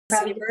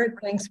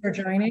Thanks for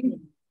joining.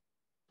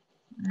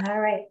 All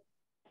right.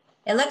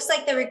 It looks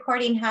like the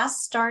recording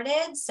has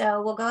started,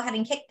 so we'll go ahead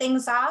and kick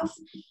things off.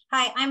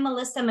 Hi, I'm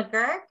Melissa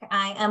McGurk.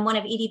 I am one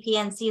of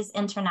EDPNC's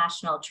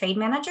International Trade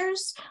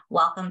Managers.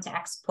 Welcome to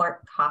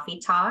Export Coffee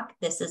Talk.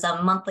 This is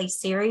a monthly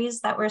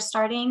series that we're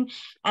starting,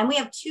 and we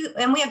have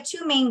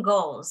two main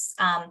goals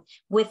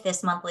with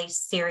this monthly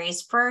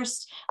series.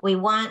 First, we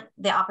want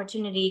the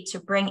opportunity to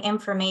bring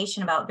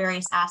information about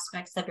various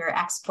aspects of your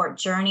export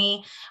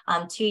journey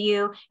to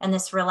you in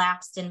this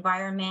relaxed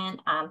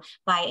environment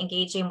by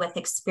engaging with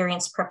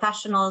experienced professionals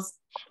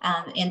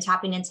and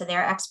tapping into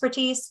their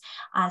expertise.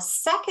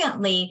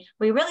 Secondly,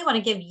 we really want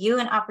to give you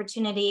an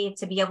opportunity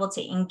to be able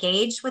to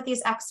engage with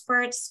these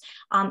experts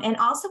and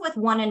also with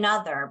one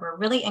another. We're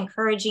really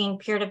encouraging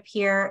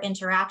peer-to-peer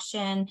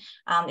interaction.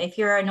 If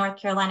you're a North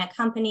Carolina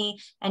company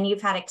and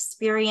you've had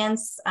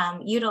experience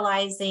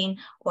utilizing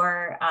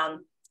or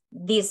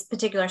these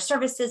particular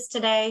services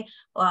today,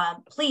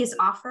 please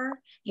offer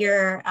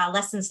your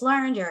lessons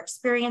learned, your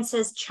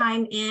experiences,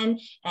 chime in.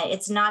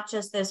 It's not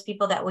just those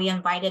people that we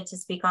invited to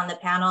speak on the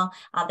panel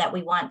that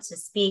we want to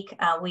speak.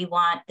 We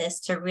want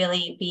this to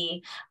really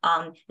be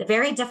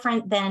very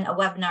different than a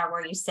webinar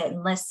where you sit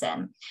and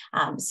listen.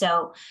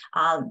 So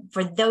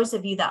for those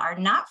of you that are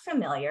not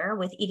familiar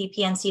with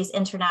EDPNC's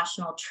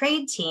International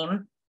Trade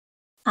team,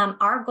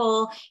 our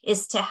goal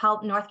is to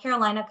help North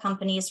Carolina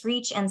companies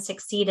reach and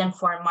succeed in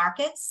foreign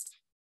markets.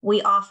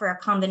 We offer a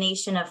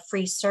combination of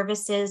free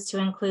services to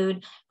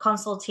include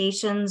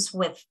consultations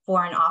with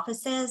foreign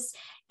offices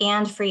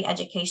and free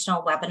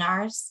educational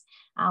webinars.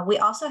 We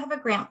also have a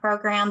grant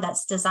program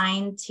that's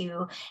designed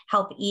to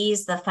help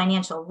ease the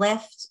financial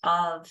lift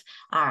of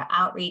our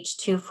outreach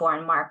to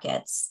foreign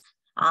markets.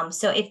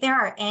 So if there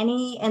are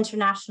any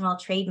international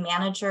trade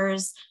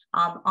managers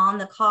on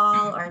the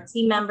call or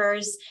team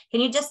members, can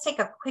you just take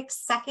a quick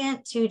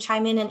second to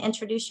chime in and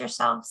introduce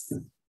yourselves?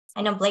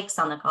 I know Blake's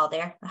on the call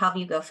there. I'll have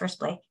you go first,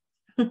 Blake.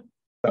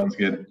 Sounds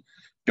good.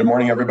 Good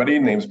morning, everybody.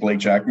 Name's Blake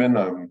Jackman.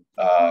 I'm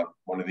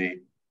one of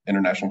the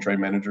international trade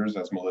managers,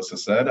 as Melissa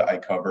said. I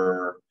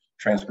cover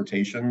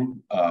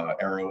transportation,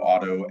 aero,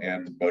 auto,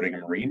 and boating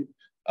and marine,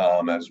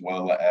 as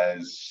well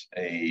as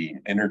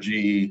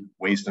energy,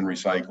 waste and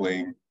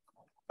recycling,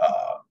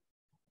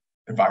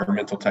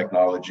 environmental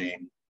technology,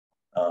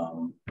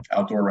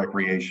 outdoor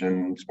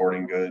recreation,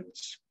 sporting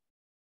goods,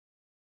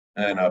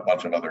 and a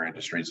bunch of other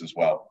industries as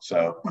well.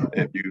 So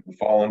if you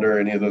fall under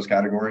any of those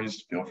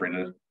categories, feel free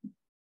to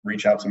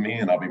reach out to me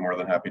and I'll be more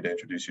than happy to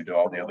introduce you to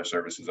all the other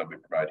services that we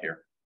provide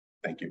here.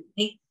 Thank you.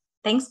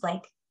 Thanks,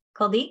 Blake.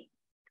 Kuldeep?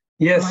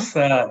 Yes,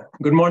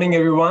 good morning,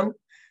 everyone.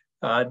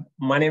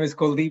 My name is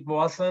Kuldeep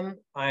Wasan.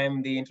 I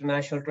am the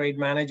International Trade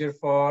Manager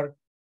for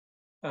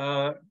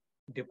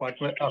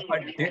Department of...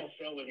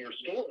 sell in your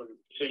store,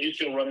 so you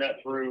still run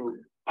that through.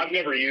 I've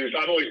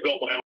always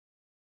built my own.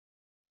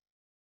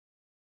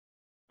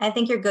 I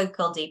think you're good,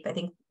 Kuldeep. I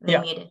think they're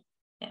muted.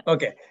 Yeah.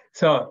 Okay,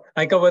 so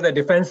I cover the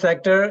defense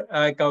sector,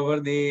 I cover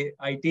the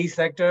IT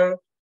sector,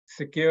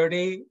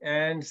 security,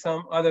 and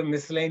some other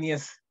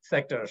miscellaneous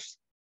sectors.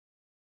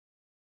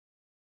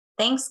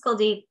 Thanks,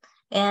 Kuldeep.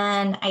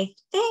 And I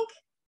think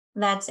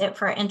that's it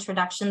for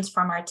introductions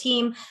from our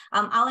team.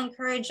 I'll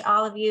encourage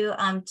all of you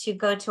to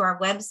go to our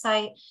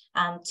website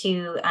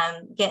to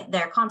get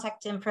their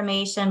contact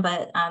information,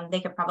 but they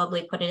could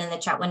probably put it in the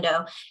chat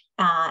window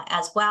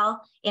as well.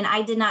 And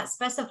I did not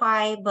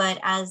specify, but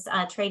as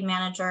a trade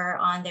manager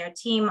on their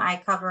team,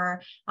 I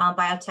cover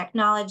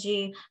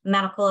biotechnology,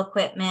 medical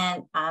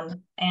equipment,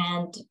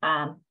 and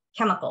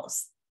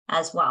chemicals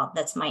as well.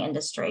 That's my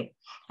industry.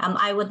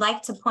 I would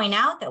like to point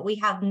out that we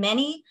have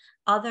many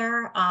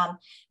other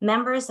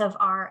members of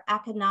our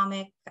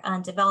economic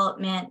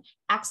development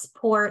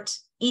export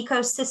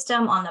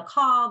ecosystem on the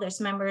call. There's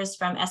members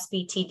from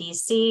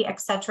SBTDC, et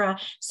cetera.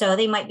 So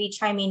they might be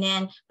chiming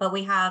in, but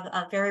we have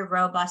a very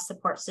robust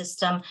support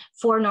system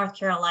for North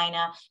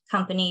Carolina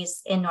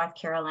companies in North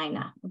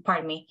Carolina.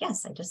 Pardon me.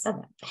 Yes, I just said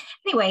that.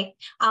 Anyway,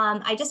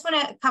 I just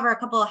want to cover a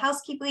couple of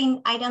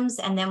housekeeping items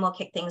and then we'll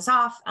kick things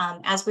off.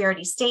 As we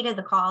already stated,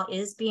 the call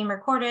is being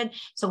recorded,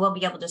 so we'll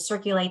be able to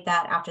circulate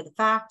that after the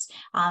fact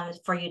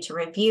for you to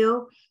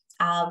review.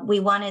 We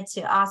wanted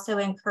to also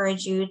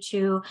encourage you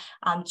to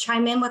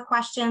chime in with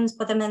questions,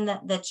 put them in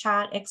the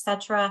chat,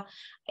 etc.,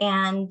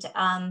 and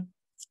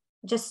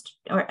just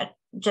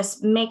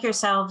make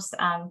yourselves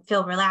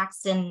feel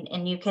relaxed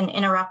and you can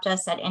interrupt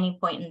us at any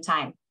point in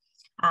time.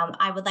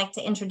 I would like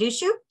to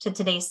introduce you to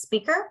today's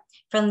speaker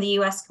from the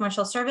U.S.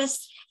 Commercial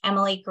Service.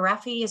 Emily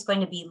Gereffi is going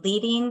to be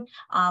leading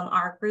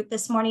our group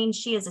this morning.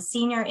 She is a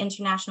Senior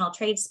International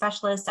Trade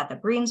Specialist at the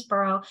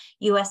Greensboro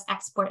U.S.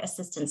 Export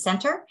Assistance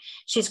Center.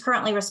 She's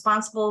currently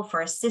responsible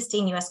for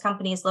assisting U.S.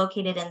 companies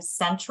located in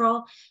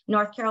central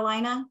North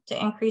Carolina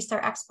to increase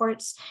their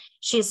exports.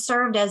 She has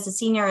served as a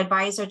senior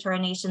advisor to our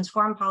nation's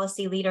foreign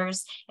policy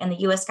leaders and the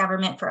U.S.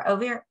 government for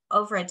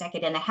over a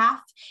decade and a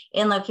half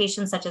in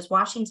locations such as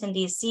Washington,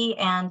 D.C.,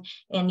 and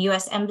in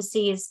U.S.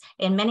 embassies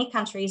in many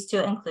countries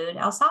to include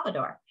El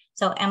Salvador.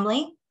 So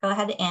Emily, go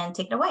ahead and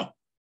take it away.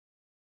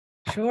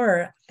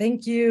 Sure.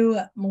 Thank you,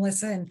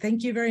 Melissa, and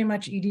thank you very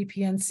much,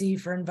 EDPNC,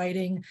 for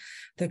inviting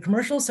the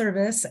commercial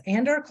service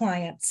and our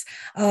clients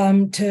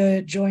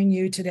to join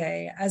you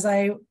today. As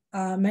I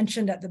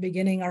mentioned at the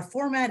beginning, our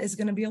format is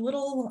going to be a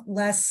little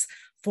less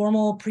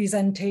formal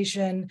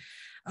presentation,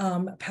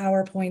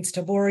 PowerPoints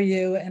to bore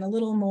you, and a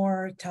little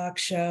more talk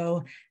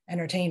show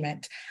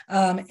entertainment,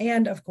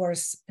 and of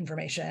course,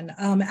 information.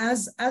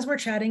 As we're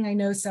chatting, I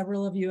know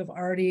several of you have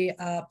already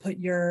put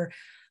your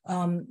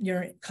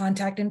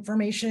contact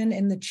information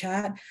in the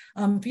chat.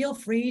 Feel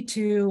free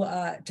to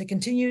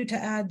continue to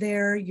add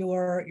there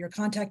your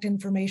contact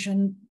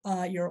information,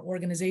 your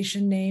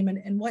organization name,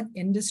 and what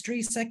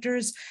industry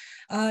sectors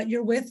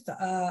you're with.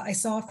 I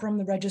saw from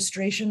the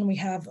registration, we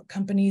have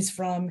companies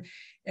from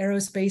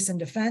aerospace and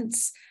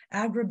defense,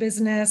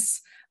 agribusiness,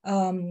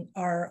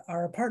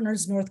 our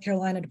partners, North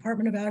Carolina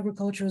Department of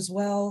Agriculture as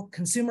well,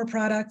 consumer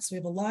products. We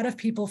have a lot of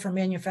people from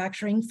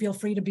manufacturing. Feel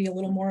free to be a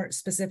little more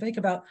specific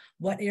about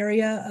what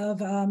area of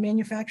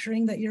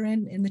manufacturing that you're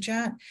in the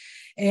chat,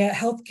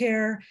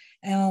 healthcare,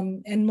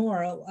 and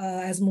more.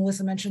 As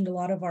Melissa mentioned, a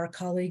lot of our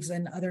colleagues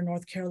and other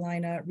North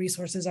Carolina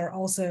resources are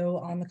also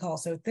on the call.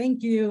 So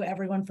thank you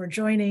everyone for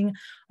joining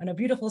on a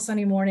beautiful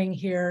sunny morning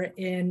here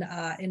in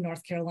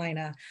North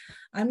Carolina.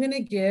 I'm going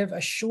to give a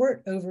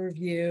short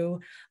overview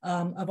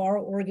of our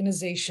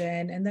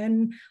organization and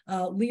then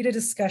lead a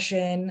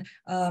discussion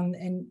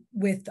and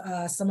with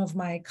some of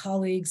my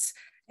colleagues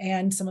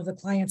and some of the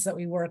clients that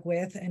we work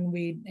with. And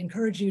we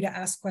encourage you to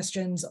ask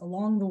questions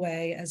along the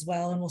way as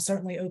well. And we'll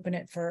certainly open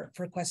it for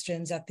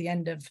questions at the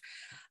end of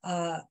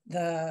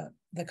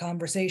the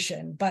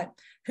conversation. But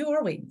who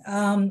are we?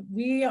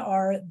 We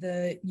are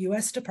the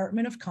U.S.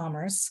 Department of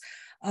Commerce.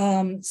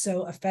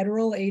 So a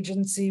federal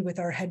agency with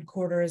our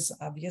headquarters,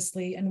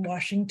 obviously, in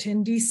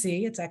Washington,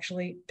 D.C. It's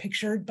actually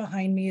pictured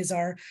behind me is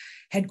our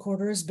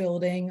headquarters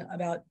building,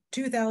 about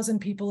 2,000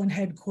 people in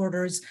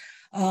headquarters,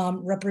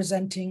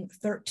 representing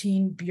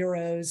 13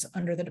 bureaus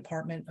under the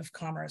Department of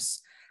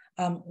Commerce.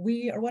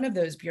 We are one of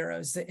those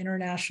bureaus, the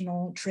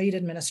International Trade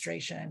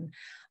Administration.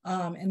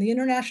 And the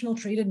International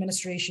Trade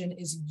Administration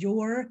is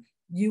your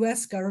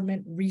U.S.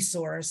 government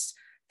resource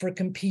for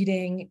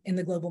competing in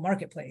the global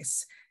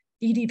marketplace.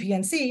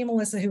 EDPNC,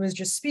 Melissa, who was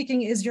just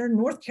speaking, is your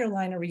North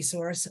Carolina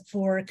resource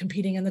for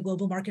competing in the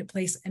global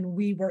marketplace, and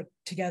we work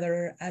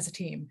together as a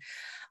team.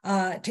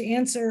 To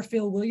answer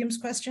Phil Williams'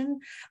 question,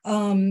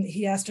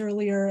 he asked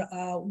earlier,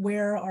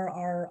 where are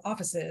our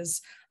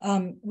offices?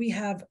 We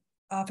have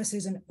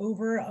offices in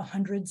over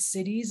 100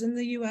 cities in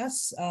the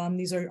U.S.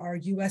 These are our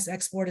U.S.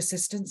 Export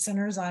Assistance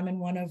Centers. I'm in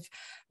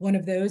one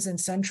of those in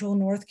Central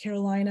North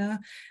Carolina,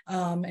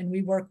 and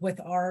we work with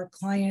our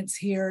clients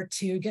here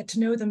to get to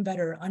know them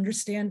better,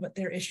 understand what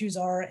their issues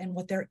are and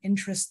what their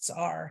interests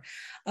are,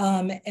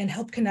 and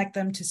help connect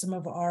them to some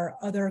of our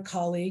other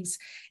colleagues,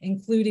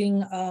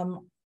 including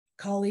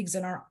colleagues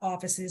in our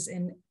offices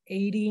in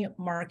 80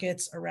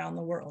 markets around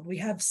the world. We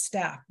have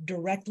staff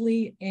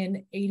directly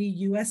in 80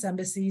 U.S.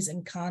 embassies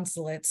and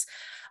consulates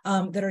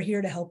that are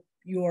here to help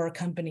your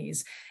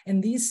companies.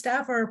 And these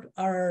staff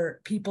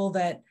are people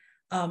that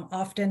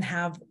often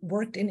have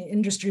worked in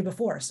industry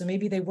before. So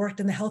maybe they worked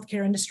in the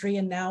healthcare industry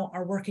and now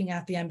are working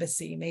at the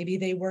embassy. Maybe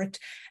they worked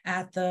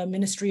at the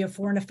Ministry of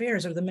Foreign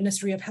Affairs or the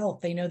Ministry of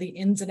Health. They know the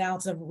ins and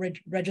outs of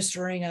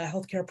registering a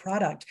healthcare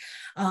product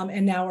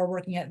and now are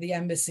working at the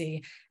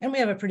embassy. And we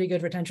have a pretty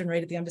good retention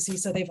rate at the embassy.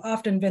 So they've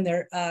often been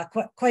there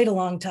quite a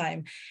long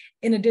time.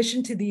 In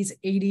addition to these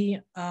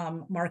 80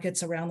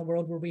 markets around the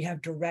world where we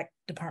have direct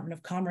Department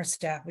of Commerce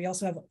staff, we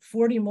also have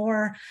 40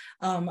 more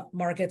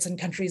markets and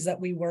countries that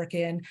we work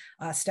in,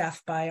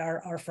 staffed by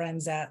our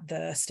friends at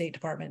the State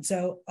Department.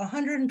 So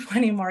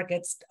 120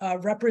 markets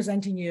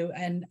representing you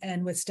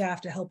and with staff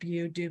to help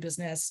you do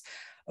business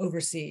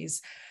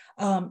overseas.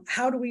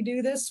 How do we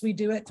do this? We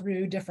do it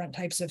through different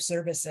types of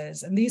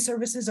services. And these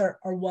services are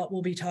what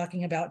we'll be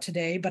talking about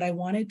today, but I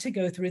wanted to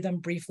go through them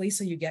briefly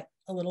so you get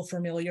a little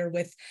familiar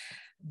with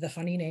the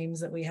funny names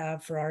that we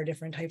have for our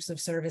different types of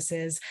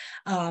services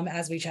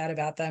as we chat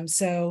about them.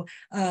 So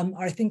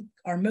I think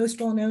our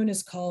most well-known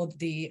is called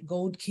the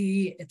Gold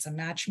Key. It's a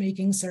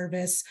matchmaking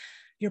service.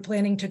 You're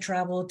planning to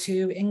travel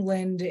to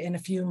England in a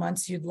few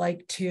months, you'd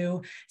like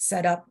to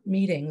set up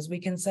meetings. We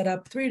can set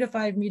up 3 to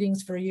 5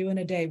 meetings for you in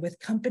a day with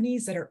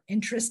companies that are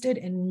interested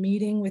in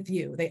meeting with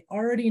you. They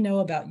already know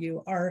about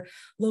you. Our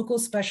local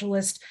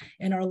specialist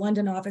in our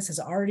London office has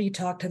already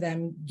talked to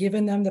them,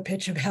 given them the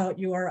pitch about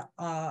your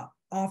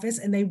office,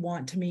 and they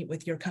want to meet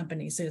with your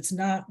company. So it's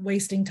not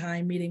wasting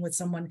time meeting with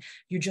someone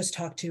you just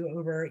talked to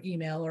over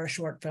email or a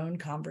short phone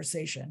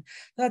conversation.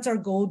 That's our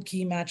Gold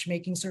Key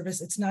matchmaking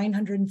service. It's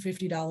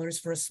 $950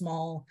 for a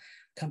small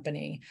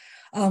company.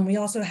 We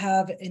also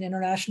have an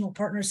international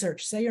partner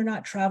search. Say you're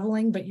not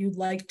traveling, but you'd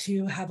like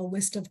to have a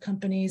list of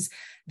companies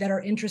that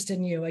are interested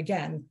in you.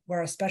 Again,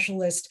 where a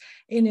specialist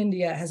in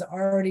India has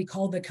already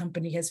called the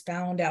company, has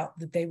found out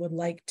that they would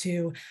like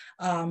to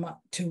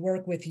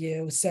work with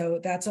you. So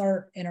that's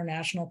our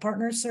international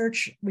partner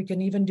search. We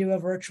can even do a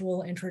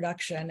virtual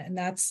introduction, and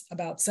that's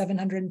about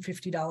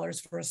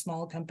 $750 for a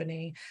small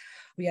company.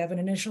 We have an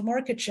initial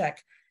market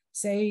check.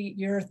 Say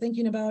you're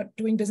thinking about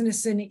doing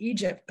business in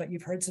Egypt, but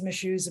you've heard some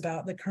issues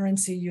about the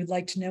currency. You'd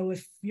like to know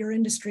if your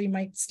industry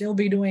might still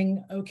be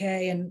doing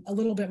okay, and a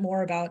little bit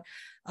more about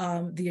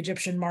the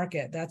Egyptian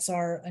market. That's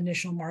our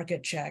initial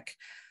market check.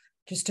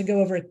 Just to go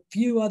over a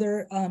few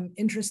other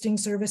interesting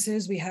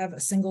services, we have a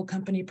single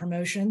company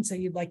promotion. So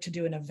you'd like to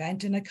do an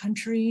event in a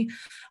country,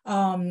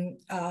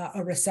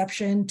 a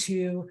reception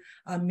to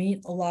meet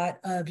a lot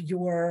of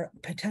your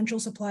potential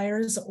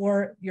suppliers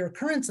or your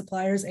current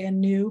suppliers and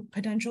new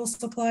potential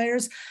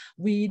suppliers.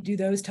 We do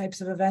those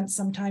types of events,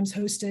 sometimes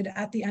hosted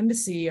at the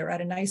embassy or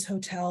at a nice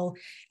hotel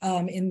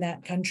in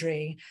that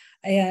country.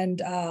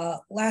 And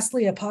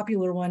lastly, a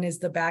popular one is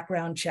the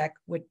background check,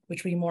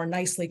 which we more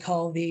nicely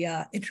call the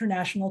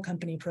international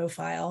company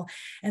profile.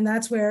 And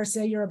that's where,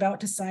 say you're about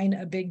to sign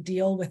a big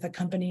deal with a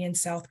company in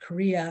South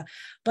Korea,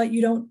 but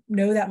you don't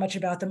know that much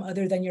about them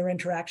other than your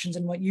interactions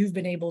and what you've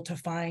been able to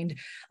find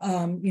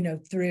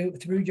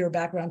through your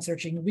background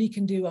searching. We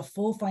can do a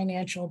full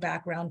financial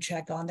background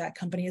check on that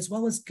company, as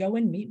well as go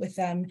and meet with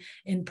them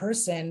in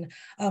person,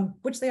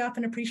 which they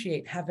often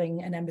appreciate,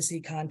 having an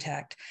embassy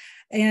contact.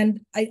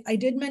 And I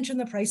did mention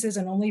the prices,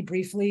 and only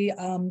briefly,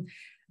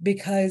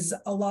 because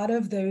a lot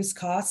of those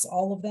costs,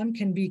 all of them,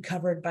 can be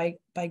covered by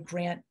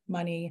grant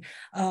money,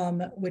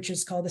 which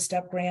is called the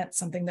STEP grant,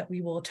 something that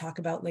we will talk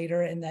about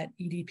later and that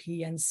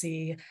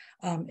EDPNC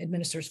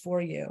administers for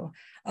you.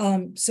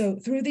 So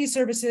through these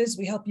services,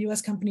 we help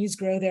U.S. companies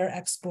grow their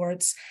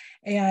exports,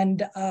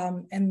 and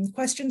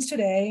questions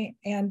today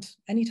and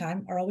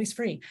anytime are always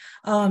free.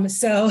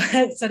 So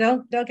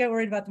don't get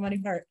worried about the money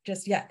part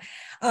just yet.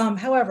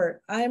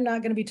 However, I'm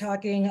not going to be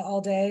talking all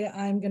day.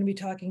 I'm going to be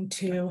talking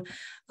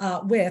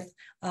with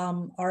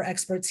our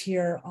experts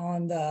here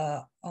on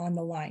the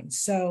line.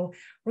 So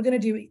we're going to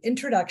do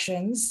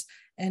introductions,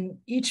 and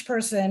each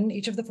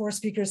of the four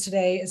speakers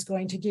today is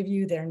going to give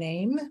you their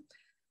name,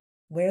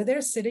 where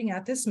they're sitting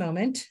at this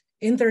moment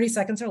in 30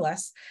 seconds or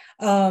less,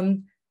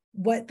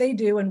 what they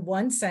do in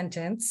one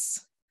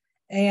sentence,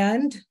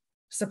 and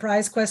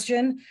surprise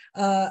question,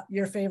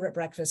 your favorite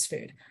breakfast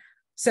food.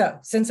 So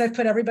since I've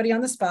put everybody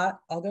on the spot,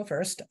 I'll go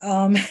first.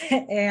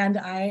 And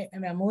I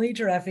am Emily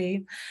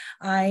Gereffi.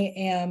 I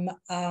am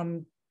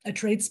a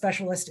trade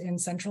specialist in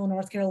Central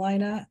North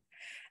Carolina,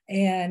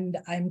 and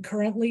I'm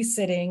currently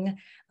sitting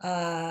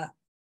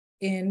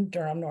in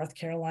Durham, North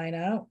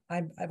Carolina.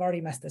 I've already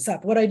messed this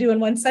up. What I do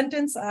in one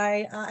sentence,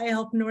 I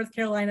help North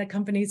Carolina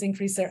companies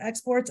increase their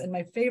exports, and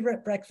my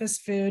favorite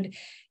breakfast food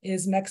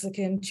is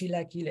Mexican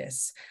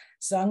chilaquiles.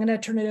 So I'm going to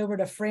turn it over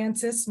to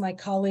Francis, my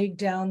colleague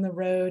down the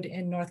road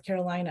in North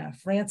Carolina.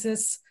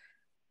 Francis,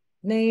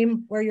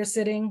 name, where you're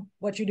sitting,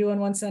 what you do in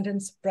one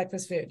sentence,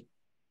 breakfast food.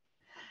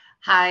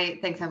 Hi,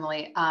 thanks,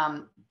 Emily.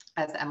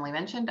 As Emily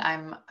mentioned,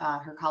 I'm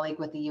her colleague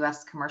with the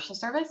U.S. Commercial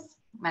Service.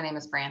 My name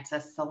is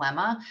Francis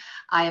Selema.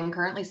 I am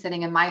currently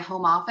sitting in my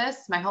home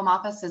office. My home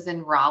office is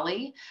in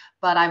Raleigh,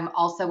 but I'm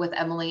also with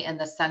Emily in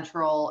the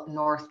Central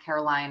North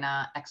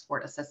Carolina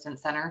Export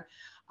Assistance Center.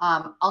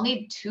 I'll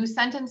need 2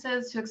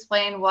 sentences to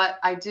explain what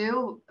I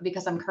do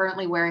because I'm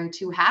currently wearing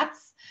 2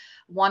 hats.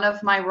 One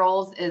of my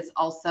roles is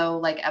also,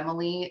 like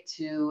Emily,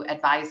 to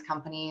advise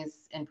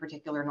companies, in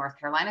particular North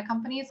Carolina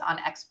companies, on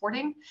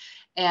exporting.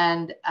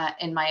 And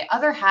in my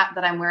other hat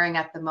that I'm wearing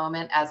at the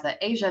moment as the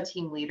Asia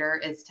team leader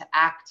is to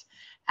act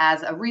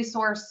as a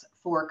resource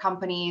for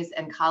companies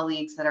and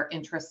colleagues that are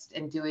interested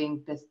in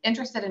doing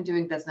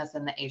business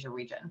in the Asia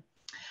region.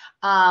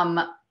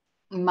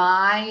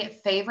 My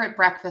favorite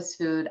breakfast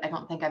food, I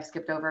don't think I've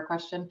skipped over a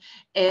question,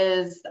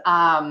 is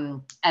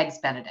Eggs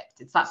Benedict.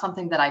 It's not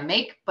something that I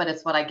make, but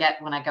it's what I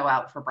get when I go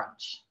out for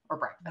brunch or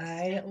breakfast.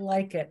 I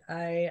like it.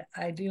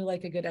 I do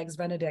like a good Eggs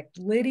Benedict.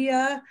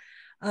 Lydia,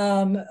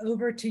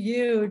 over to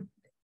you.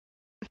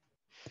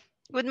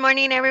 Good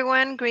morning,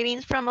 everyone.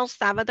 Greetings from El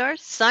Salvador,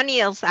 sunny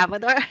El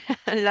Salvador,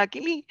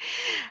 luckily.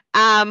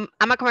 I'm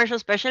a commercial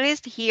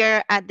specialist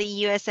here at the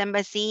U.S.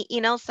 Embassy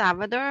in El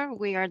Salvador.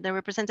 We are the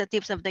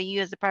representatives of the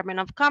U.S.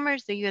 Department of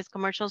Commerce, the U.S.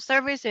 Commercial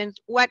Service, and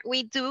what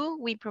we do,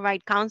 we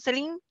provide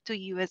counseling to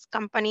U.S.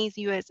 companies,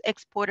 U.S.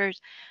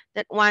 exporters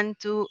that want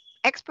to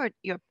export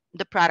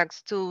the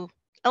products to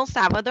El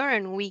Salvador,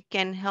 and we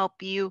can help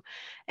you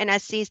and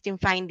assist in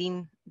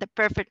finding the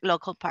perfect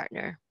local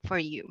partner for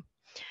you.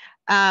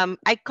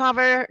 I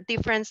cover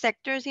different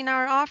sectors in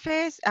our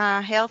office,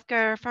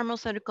 healthcare,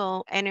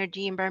 pharmaceutical,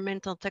 energy,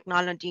 environmental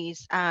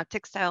technologies,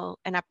 textile,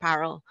 and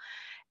apparel.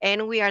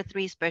 And we are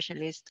 3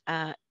 specialists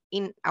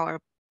in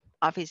our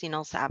office in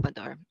El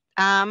Salvador.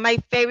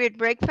 My favorite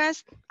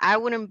breakfast, I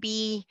wouldn't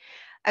be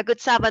a good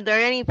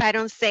Salvadorian if I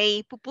don't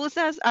say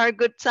pupusas are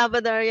good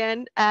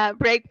Salvadorian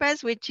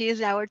breakfast, which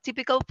is our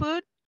typical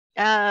food.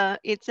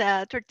 It's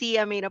a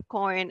tortilla made of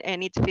corn,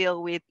 and it's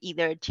filled with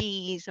either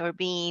cheese or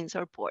beans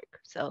or pork.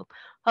 So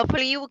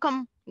hopefully you will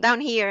come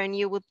down here and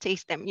you will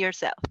taste them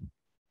yourself.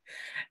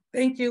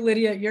 Thank you,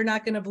 Lydia. You're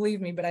not going to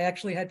believe me, but I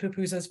actually had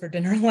pupusas for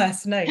dinner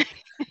last night.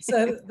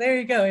 So there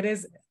you go. It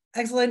is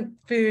excellent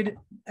food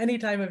any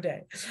time of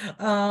day.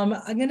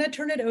 I'm going to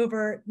turn it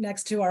over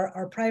next to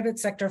our private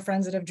sector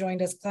friends that have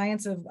joined us,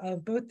 clients of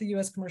both the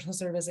U.S. Commercial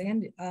Service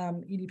and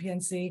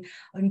EDPNC.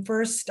 And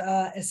first,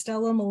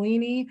 Estela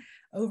Molini,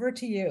 over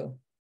to you.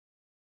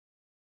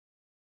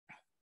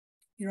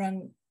 You're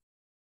on.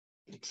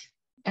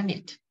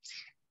 Unmute.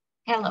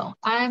 Hello,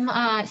 I'm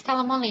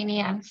Estela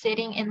Molini. I'm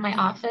sitting in my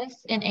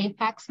office in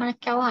Apex, North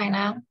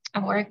Carolina. I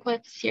work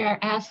with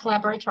CRS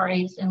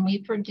Laboratories, and we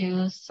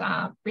produce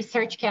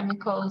research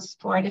chemicals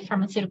for the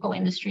pharmaceutical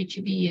industry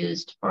to be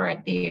used for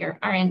their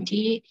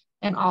R&D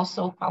and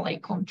also quality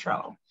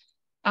control.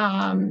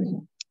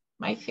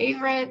 My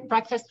favorite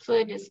breakfast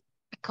food is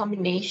a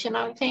combination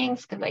of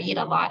things because I eat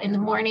a lot in the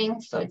morning.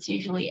 So it's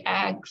usually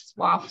eggs,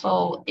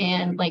 waffle,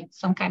 and like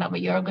some kind of a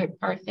yogurt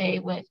parfait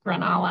with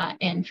granola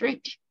and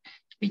fruit,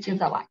 which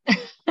is a lot.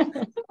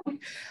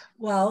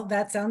 Well,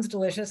 that sounds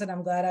delicious, and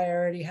I'm glad I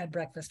already had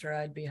breakfast or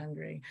I'd be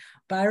hungry.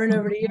 Byron,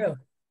 over to you.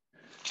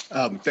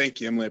 Thank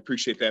you, Emily. I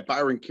appreciate that.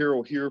 Byron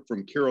Carroll here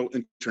from Carroll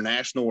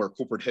International. Our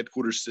corporate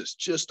headquarters sits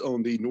just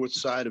on the north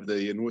side of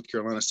the North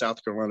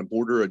Carolina-South Carolina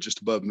border, just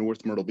above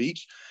North Myrtle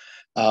Beach.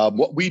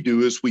 What we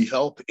do is we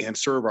help and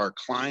serve our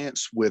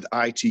clients with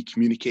IT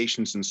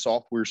communications and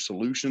software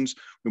solutions.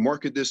 We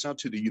market this out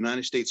to the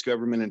United States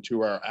government and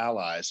to our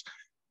allies.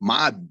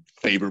 My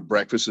favorite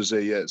breakfast is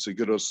a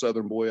good old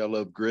Southern boy. I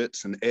love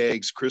grits and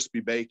eggs,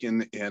 crispy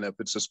bacon, and if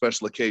it's a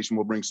special occasion,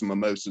 we'll bring some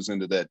mimosas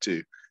into that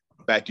too.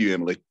 Back to you,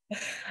 Emily.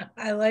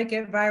 I like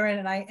it, Byron,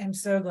 and I am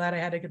so glad I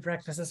had a good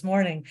breakfast this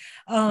morning.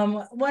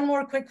 One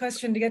more quick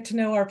question to get to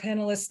know our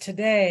panelists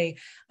today.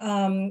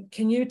 Can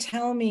you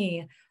tell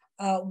me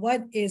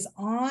what is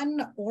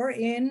on or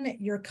in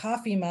your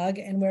coffee mug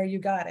and where you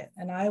got it?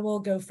 And I will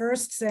go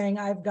first, saying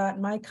I've got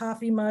my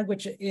coffee mug,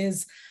 which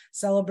is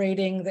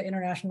celebrating the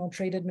International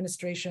Trade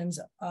Administration's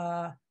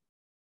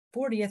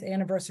 40th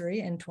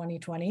anniversary in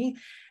 2020.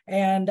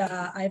 And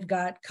I've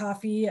got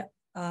coffee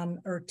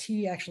or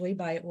tea, actually,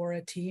 by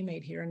Aura Tea,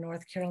 made here in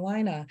North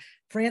Carolina.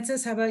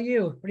 Francis, how about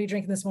you? What are you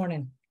drinking this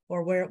morning?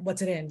 Or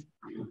what's it in?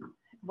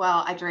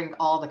 Well, I drink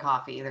all the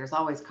coffee. There's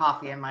always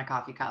coffee in my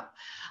coffee cup.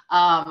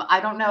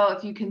 I don't know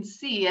if you can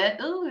see it.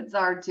 Oh, it's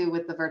hard to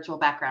with the virtual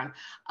background.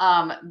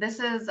 This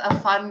is a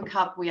fun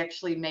cup. We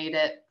actually made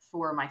it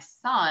for my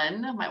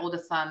son, my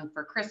oldest son,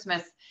 for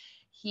Christmas.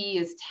 He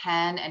is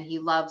 10 and he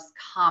loves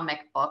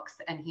comic books,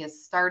 and he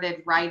has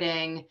started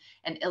writing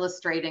and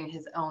illustrating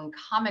his own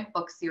comic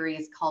book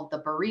series called the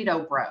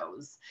Burrito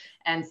Bros.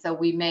 And so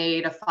we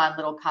made a fun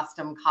little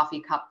custom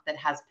coffee cup that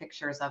has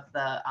pictures of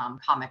the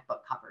comic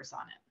book covers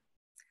on it.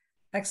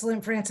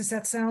 Excellent, Francis.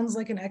 That sounds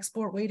like an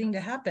export waiting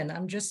to happen.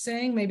 I'm just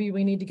saying maybe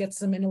we need to get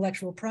some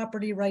intellectual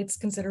property rights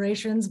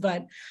considerations,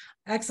 but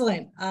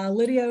excellent.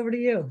 Lydia, over to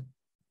you.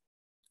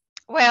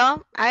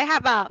 Well, I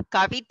have a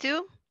coffee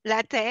too,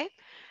 latte,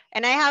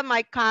 and I have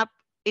my cup.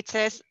 It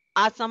says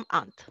awesome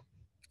aunt.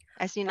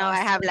 As you know,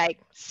 awesome. I have like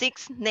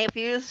 6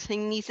 nephews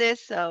and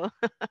nieces, so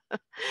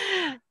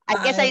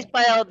I guess I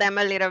spoiled them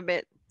a little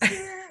bit.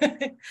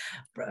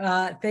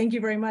 Thank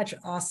you very much.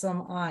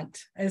 Awesome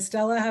aunt.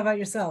 Estela, how about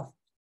yourself?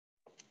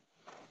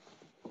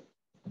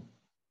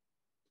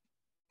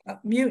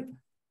 Mute.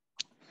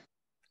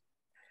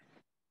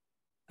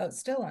 Oh,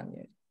 still on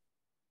mute.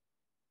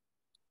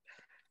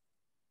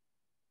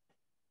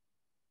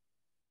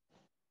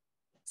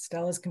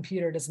 Stella's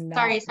computer does not.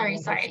 Sorry.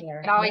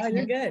 It always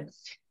you're good.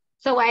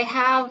 So I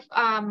have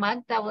a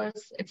mug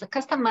it's a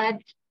custom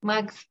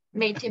mug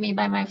made to me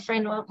by my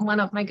friend, one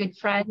of my good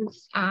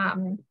friends,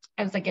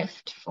 as a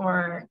gift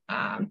for,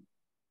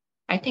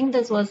 I think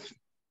this was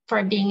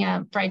for being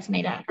a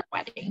bridesmaid at her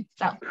wedding.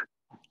 So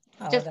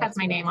just has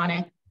my name on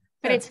it.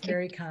 But That's it's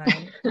very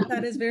kind.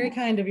 That is very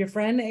kind of your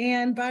friend.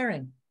 And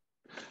Byron.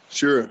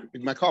 Sure.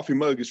 My coffee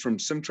mug is from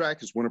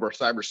Simtrack. It's one of our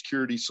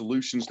cybersecurity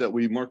solutions that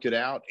we market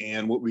out.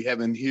 And what we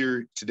have in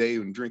here today,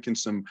 I'm drinking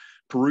some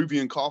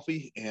Peruvian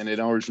coffee, and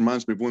it always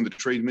reminds me of one of the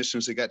trade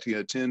missions I got to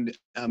attend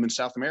in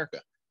South America.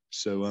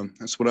 So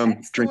that's what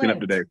I'm drinking up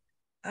today.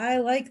 I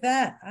like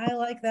that. I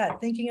like that.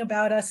 Thinking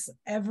about us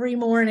every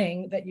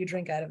morning that you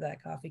drink out of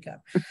that coffee cup.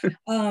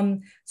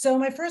 So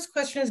my first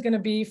question is going to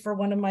be for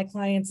one of my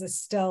clients,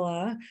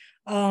 Estela.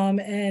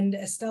 And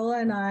Estela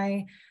and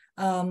I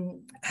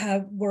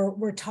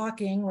we're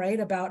talking, right,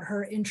 about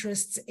her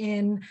interests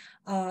in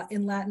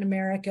Latin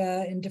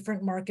America, in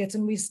different markets,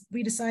 and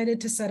we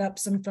decided to set up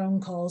some phone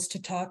calls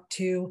to talk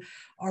to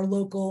our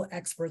local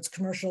experts,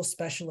 commercial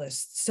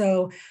specialists.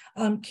 So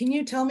can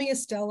you tell me,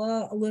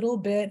 Estela, a little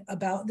bit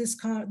about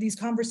these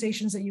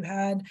conversations that you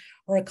had,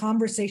 or a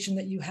conversation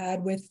that you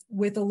had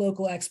with a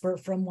local expert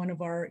from one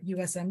of our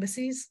U.S.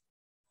 embassies?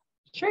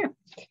 Sure.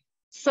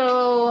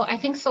 So I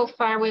think so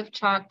far we've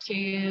talked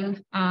to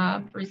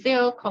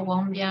Brazil,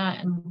 Colombia,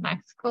 and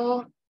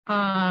Mexico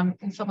on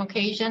some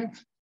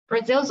occasions.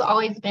 Brazil's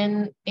always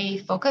been a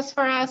focus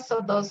for us.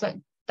 So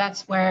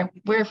that's where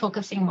we're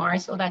focusing more.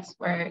 So that's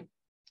where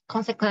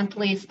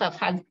consequently stuff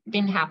has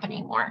been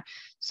happening more.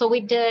 So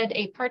we did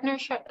a partner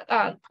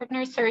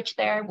search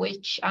there,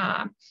 which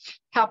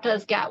helped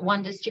us get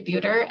one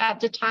distributor at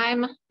the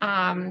time.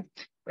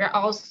 We're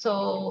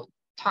also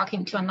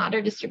talking to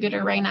another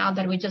distributor right now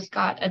that we just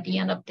got at the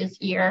end of this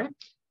year.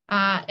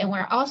 And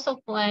we're also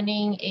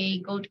planning a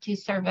gold key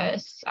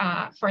service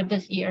for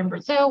this year in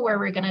Brazil, where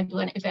we're gonna do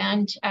an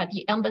event at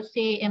the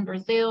embassy in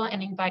Brazil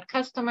and invite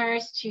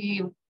customers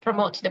to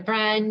promote the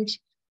brand.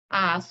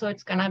 So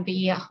it's gonna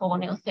be a whole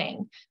new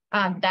thing.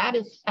 That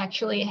has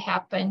actually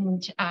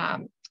happened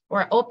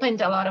or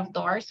opened a lot of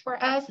doors for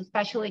us,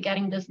 especially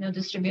getting this new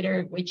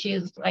distributor, which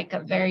is like a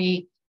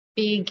very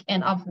big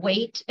and of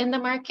weight in the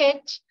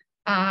market.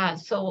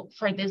 So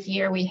for this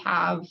year, we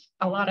have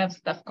a lot of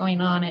stuff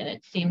going on, and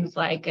it seems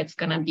like it's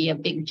going to be a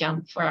big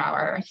jump for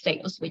our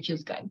sales, which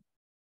is good.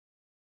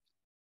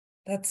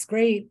 That's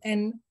great.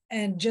 And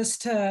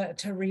just to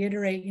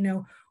reiterate, you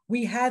know,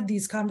 we had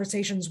these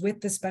conversations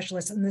with the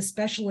specialists, and the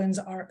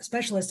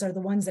specialists are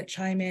the ones that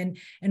chime in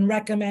and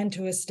recommend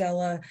to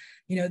Estela,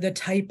 you know, the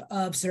type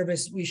of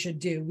service we should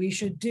do. We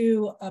should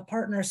do a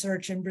partner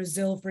search in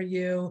Brazil for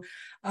you.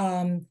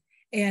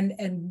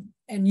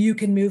 And you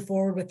can move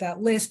forward with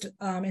that list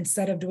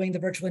instead of doing the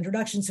virtual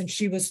introduction, since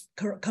she was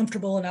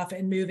comfortable enough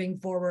in moving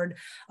forward.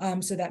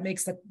 So that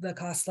makes the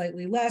cost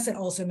slightly less. It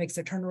also makes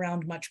the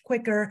turnaround much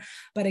quicker.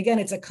 But again,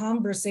 it's a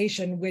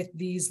conversation with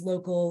these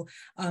local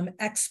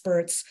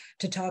experts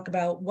to talk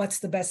about what's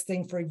the best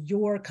thing for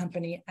your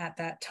company at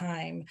that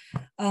time.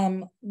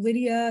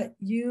 Lidia,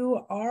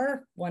 you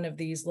are one of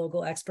these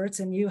local experts,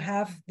 and you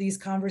have these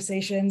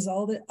conversations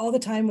all the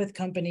time with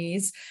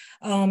companies.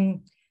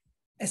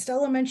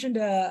 Estela mentioned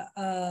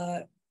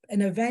an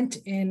event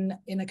in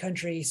a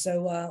country,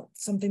 so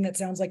something that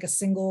sounds like a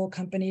single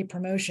company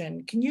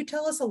promotion. Can you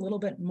tell us a little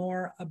bit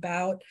more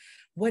about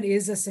what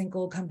is a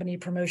single company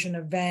promotion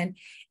event,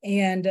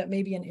 and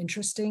maybe an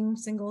interesting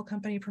single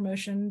company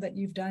promotion that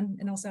you've done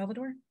in El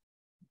Salvador?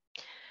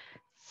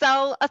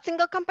 So a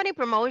single company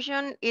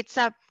promotion, it's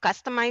a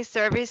customized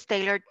service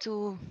tailored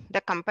to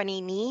the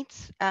company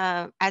needs.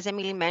 As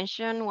Emily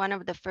mentioned, one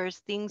of the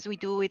first things we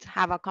do is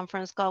have a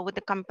conference call with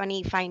the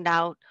company, find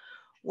out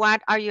what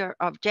are your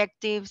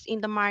objectives in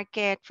the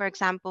market. For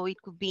example,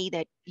 it could be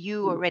that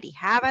you already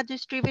have a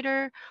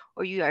distributor,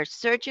 or you are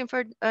searching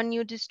for a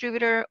new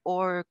distributor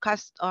or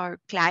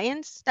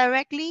clients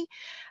directly.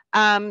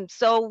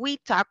 So we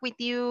talk with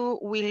you,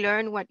 we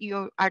learn what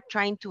you are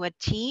trying to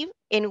achieve,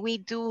 and we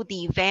do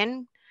the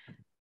event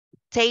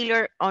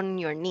tailor on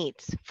your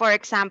needs. For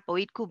example,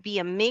 it could be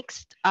a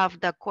mix of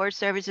the core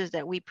services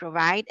that we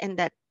provide and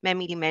that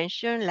Emily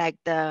mentioned, like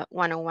the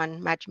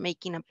one-on-one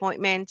matchmaking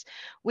appointments.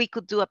 We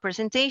could do a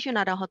presentation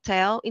at a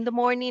hotel in the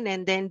morning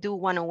and then do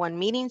one-on-one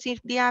meetings in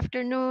the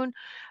afternoon.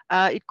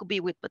 It could be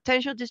with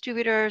potential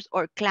distributors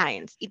or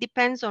clients. It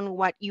depends on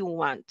what you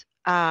want.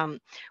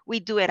 We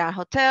do it at a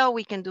hotel.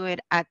 We can do it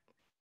at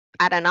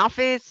an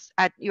office,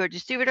 at your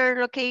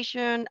distributor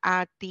location,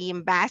 at the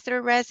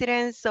ambassador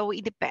residence. So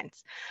it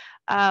depends.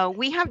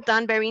 We have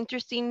done very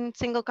interesting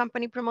single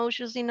company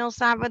promotions in El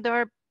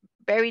Salvador,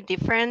 very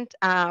different.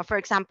 For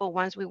example,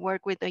 once we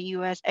worked with a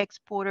US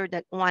exporter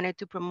that wanted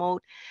to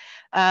promote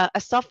a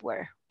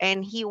software,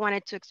 and he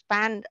wanted to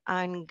expand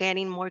on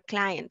getting more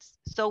clients.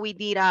 So we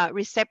did a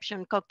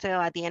reception cocktail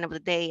at the end of the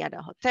day at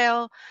a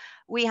hotel.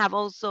 We have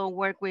also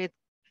worked with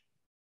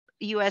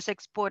US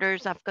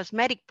exporters of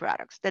cosmetic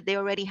products that they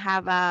already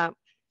have a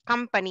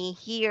company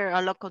here,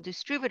 a local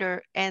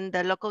distributor, and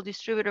the local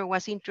distributor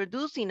was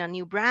introducing a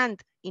new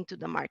brand into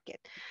the market.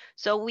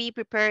 So we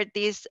prepared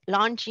this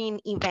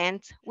launching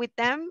event with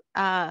them.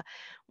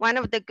 One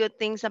of the good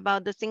things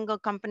about the single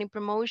company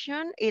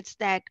promotion is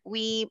that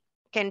we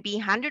can be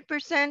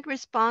 100%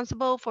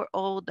 responsible for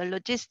all the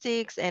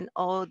logistics and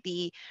all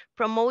the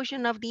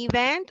promotion of the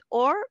event,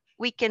 or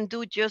we can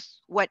do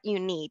just what you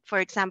need. For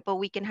example,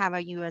 we can have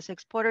a US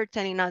exporter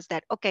telling us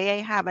that, okay,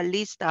 I have a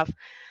list of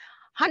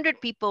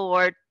 100 people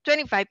or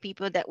 25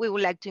 people that we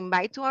would like to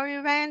invite to our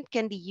event.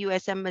 Can the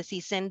US Embassy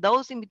send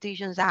those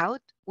invitations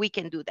out? We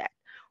can do that.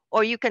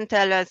 Or you can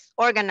tell us,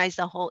 organize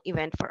the whole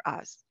event for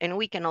us, and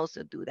we can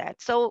also do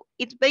that. So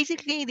it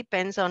basically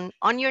depends on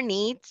your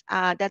needs.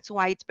 That's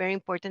why it's very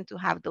important to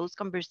have those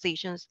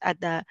conversations at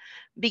the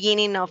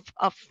beginning of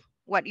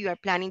what you are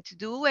planning to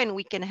do, and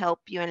we can help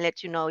you and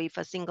let you know if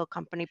a single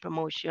company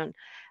promotion,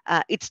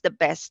 it's the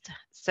best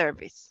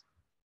service.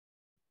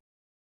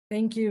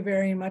 Thank you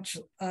very much,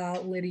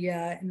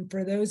 Lidia. And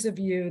for those of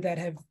you that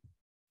have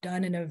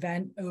done an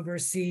event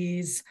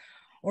overseas,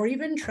 or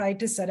even tried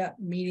to set up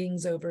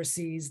meetings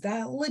overseas,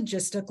 that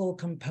logistical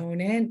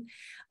component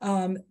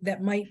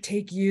that might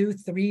take you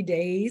 3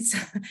 days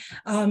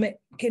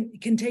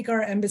can take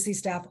our embassy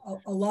staff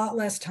a lot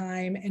less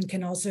time, and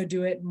can also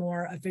do it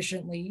more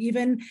efficiently.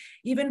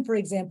 Even for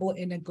example,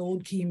 in a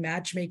gold key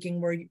matchmaking,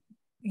 where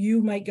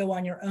you might go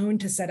on your own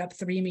to set up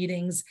 3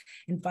 meetings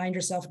and find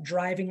yourself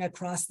driving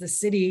across the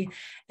city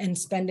and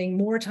spending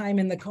more time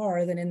in the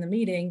car than in the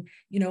meeting.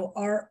 You know,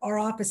 our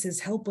offices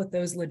help with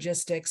those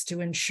logistics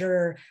to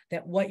ensure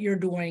that what you're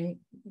doing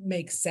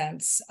makes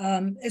sense.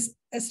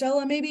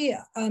 Estela, maybe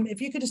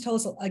if you could just tell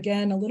us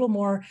again a little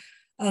more.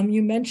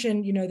 You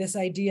mentioned, you know, this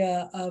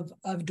idea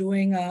of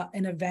doing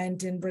an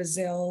event in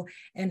Brazil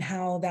and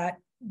how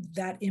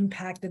that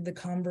impacted the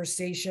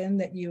conversation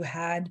that you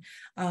had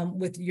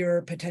with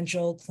your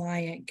potential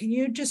client. Can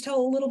you just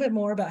tell a little bit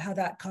more about how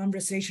that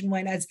conversation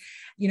went? As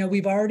you know,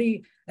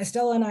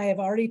 Estela and I have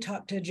already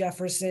talked to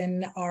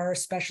Jefferson, our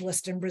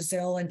specialist in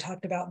Brazil, and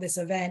talked about this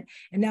event.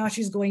 And now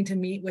she's going to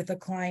meet with a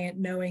client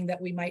knowing that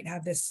we might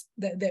have this,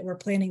 that we're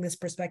planning this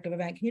prospective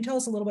event. Can you tell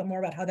us a little bit more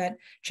about how that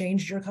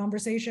changed your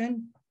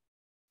conversation?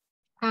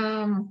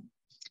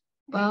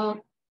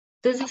 Well,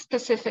 this is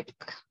specific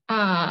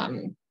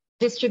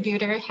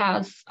distributor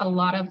has a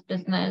lot of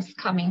business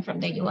coming from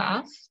the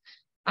US.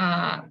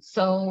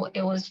 So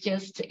it was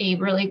just a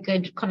really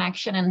good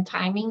connection and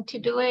timing to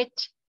do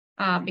it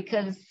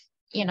because,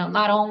 you know,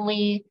 not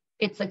only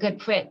it's a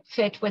good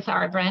fit with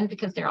our brand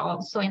because they're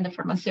also in the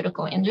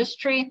pharmaceutical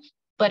industry,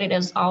 but it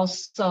is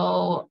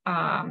also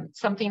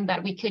something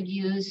that we could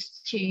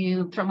use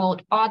to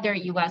promote other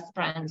US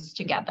brands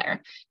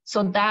together.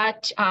 So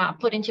that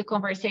put into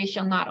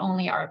conversation not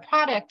only our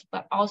product,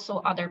 but also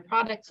other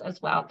products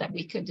as well that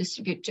we could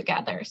distribute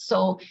together.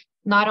 So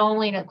not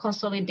only that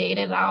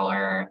consolidated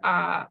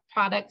our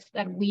products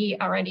that we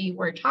already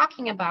were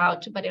talking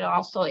about, but it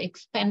also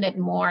expanded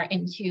more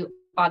into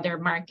other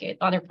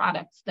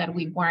products that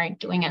we weren't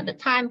doing at the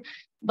time,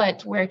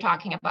 but we're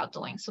talking about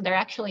doing. So they're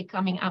actually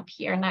coming up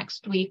here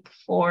next week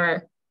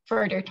for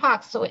further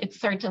talks. So it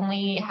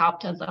certainly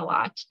helped us a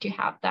lot to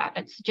have that.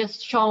 It's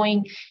just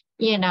showing,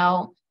 you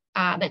know,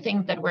 the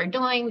things that we're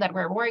doing, that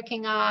we're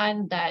working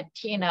on, that,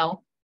 you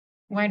know,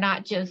 we're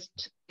not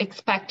just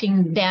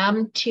expecting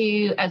them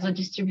to, as a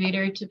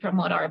distributor, to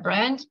promote our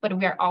brand, but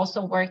we are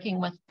also working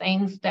with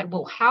things that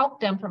will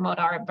help them promote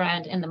our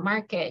brand in the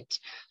market.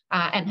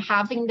 And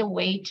having the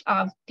weight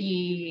of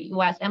the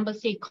U.S.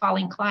 Embassy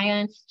calling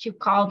clients to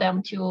call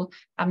them to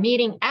a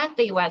meeting at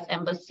the U.S.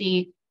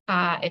 Embassy,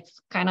 it's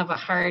kind of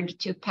hard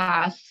to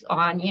pass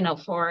on, you know,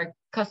 for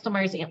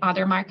customers in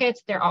other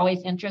markets. They're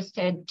always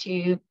interested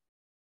to,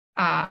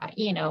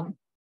 you know,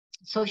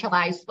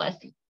 socialize with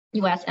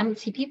U.S.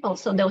 Embassy people.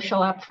 So they'll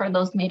show up for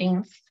those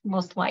meetings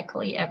most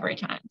likely every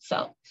time.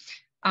 So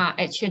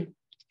it should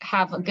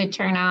have a good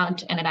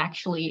turnout, and it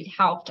actually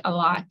helped a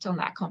lot on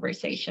that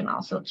conversation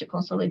also to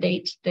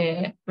consolidate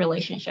the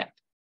relationship.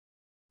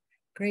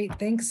 Great,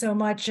 thanks so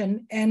much.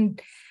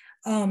 And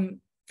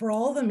for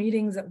all the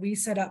meetings that we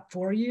set up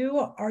for you,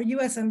 our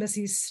U.S.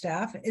 Embassy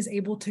staff is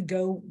able to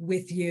go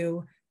with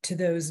you to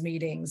those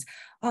meetings.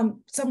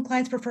 Some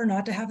clients prefer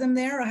not to have them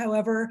there.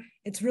 However,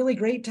 it's really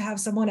great to have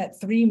someone at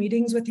 3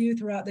 meetings with you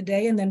throughout the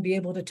day and then be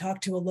able to talk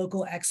to a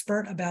local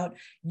expert about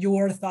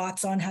your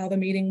thoughts on how the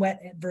meeting went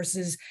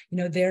versus, you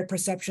know, their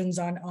perceptions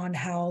on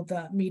how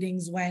the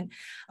meetings went.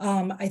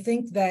 I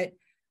think that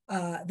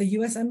the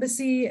U.S.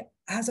 Embassy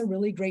has a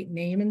really great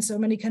name in so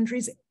many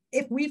countries.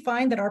 If we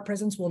find that our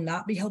presence will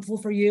not be helpful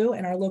for you,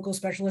 and our local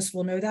specialists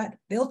will know that,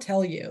 they'll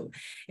tell you.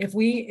 If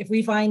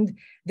we find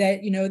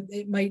that, you know,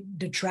 it might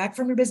detract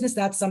from your business,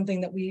 that's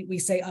something that we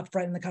say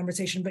upfront in the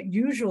conversation. But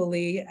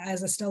usually,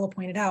 as Estela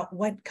pointed out,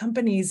 what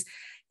companies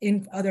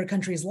in other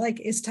countries like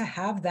is to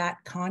have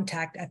that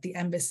contact at the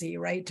embassy,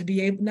 right? To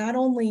be able, not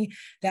only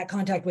that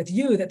contact with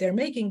you that they're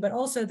making, but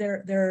also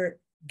they're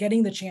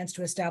getting the chance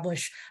to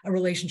establish a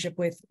relationship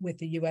with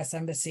the U.S.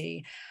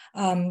 Embassy.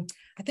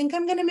 I think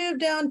I'm going to move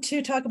down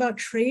to talk about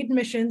trade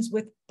missions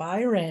with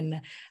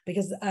Byron,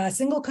 because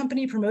single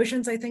company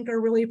promotions, I think,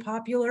 are really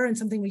popular and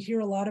something we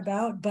hear a lot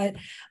about, but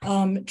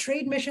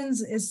trade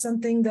missions is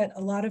something that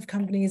a lot of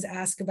companies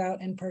ask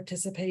about and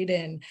participate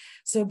in.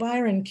 So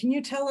Byron, can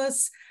you tell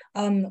us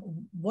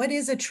what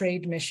is a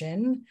trade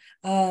mission?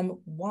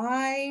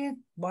 Why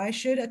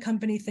should a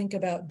company think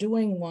about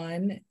doing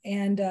one?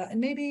 And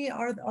maybe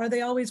are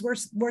they always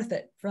worth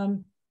it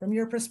from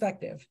your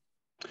perspective?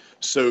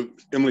 So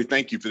Emily,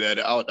 thank you for that.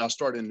 I'll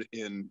start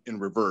in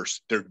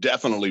reverse. They're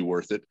definitely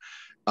worth it.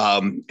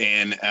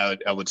 And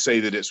I would say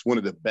that it's one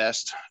of the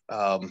best,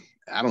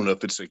 I don't know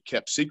if it's a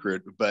kept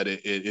secret, but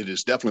it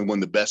is definitely one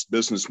of the best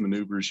business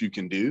maneuvers you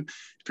can do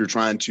if you're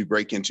trying to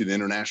break into the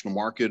international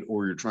market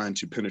or you're trying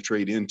to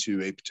penetrate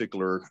into a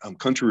particular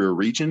country or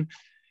region.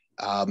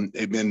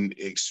 They've been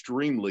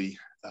extremely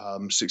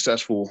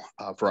successful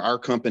for our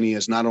company,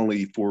 as not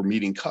only for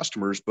meeting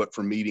customers, but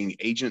for meeting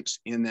agents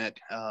in that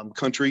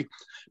country,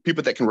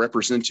 people that can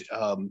represent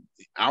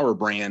our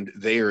brand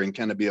there and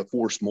kind of be a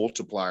force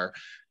multiplier.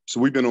 So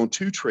we've been on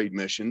 2 trade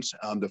missions.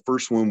 The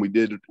first one we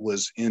did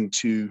was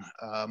into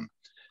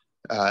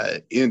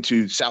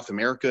South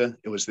America.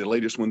 It was the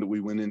latest one that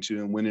we went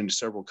into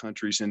several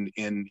countries. And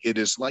it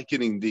is like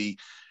getting the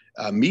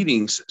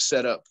meetings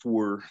set up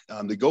for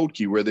the Gold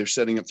Key, where they're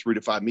setting up 3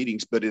 to 5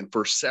 meetings, but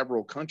for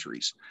several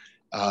countries.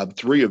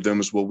 3 of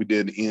them is what we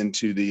did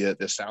into the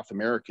South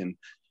American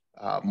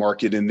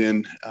market, and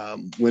then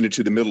went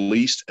into the Middle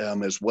East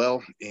as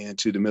well, and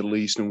to the Middle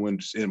East, and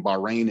went in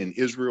Bahrain and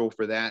Israel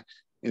for that.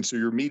 And so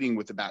you're meeting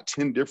with about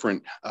 10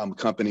 different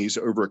companies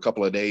over a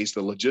couple of days.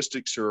 The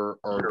logistics are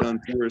done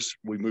for us.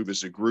 We move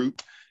as a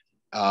group.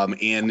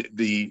 And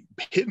the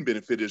hidden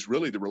benefit is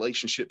really the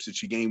relationships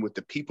that you gain with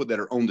the people that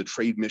are on the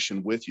trade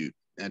mission with you.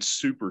 That's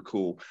super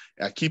cool.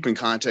 I keep in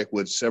contact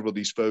with several of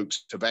these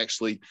folks. Have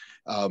actually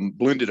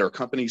blended our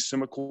companies.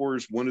 Semicor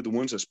is one of the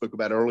ones I spoke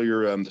about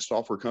earlier, the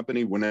software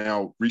company. We're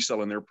now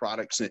reselling their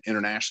products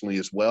internationally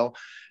as well.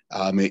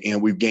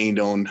 And we've gained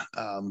on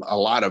a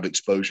lot of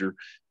exposure.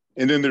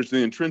 And then there's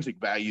the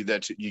intrinsic value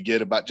that you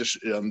get about just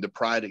the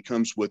pride that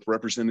comes with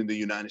representing the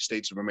United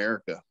States of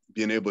America,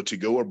 being able to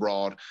go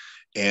abroad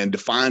and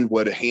define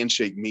what a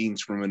handshake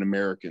means from an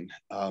American.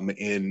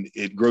 And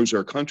it grows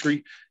our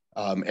country.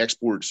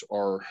 Exports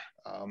are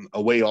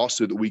a way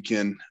also that we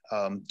can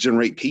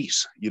generate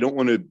peace. You don't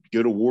want to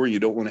go to war. You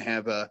don't want to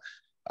have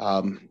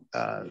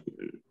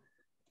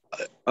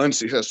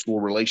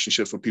unsuccessful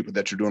relationships with people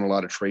that you're doing a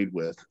lot of trade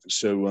with.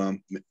 So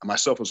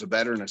myself as a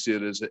veteran, I see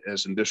it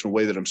as an additional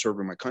way that I'm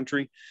serving my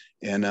country.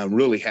 And I'm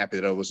really happy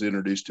that I was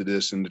introduced to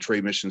this, and the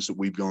trade missions that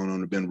we've gone on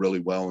have been really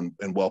well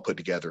and well put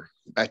together.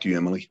 Back to you,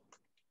 Emily.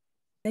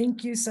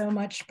 Thank you so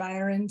much,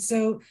 Byron.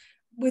 So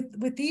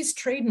with these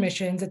trade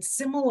missions, it's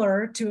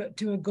similar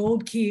to a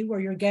Gold Key, where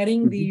you're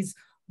getting these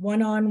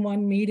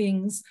one-on-one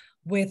meetings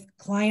with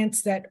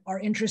clients that are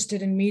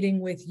interested in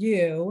meeting with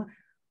you,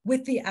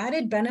 with the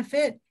added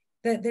benefit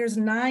that there's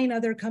 9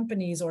 other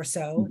companies or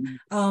so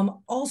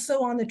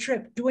also on the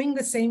trip doing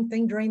the same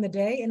thing during the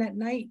day. And at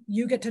night,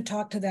 you get to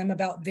talk to them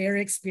about their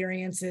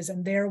experiences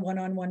and their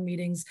one-on-one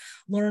meetings,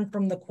 learn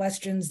from the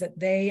questions that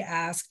they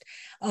asked.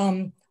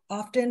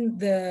 Often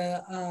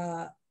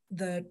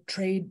the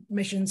trade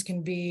missions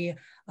can be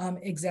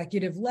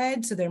executive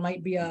led. So there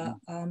might be a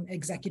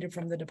executive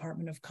from the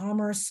Department of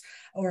Commerce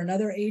or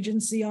another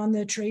agency on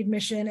the trade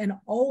mission, and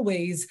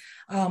always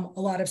a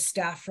lot of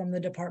staff from the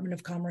Department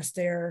of Commerce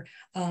there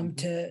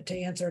to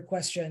answer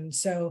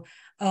questions. So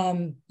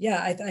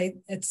yeah,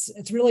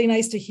 it's really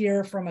nice to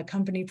hear from a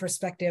company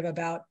perspective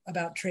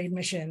about trade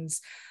missions.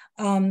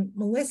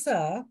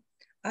 Melissa,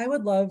 I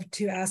would love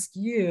to ask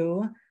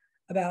you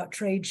about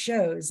trade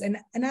shows. And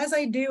as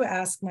I do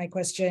ask my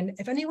question,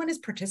 if anyone has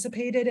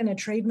participated in a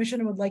trade mission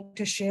and would like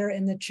to share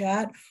in the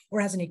chat, or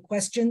has any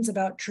questions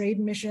about trade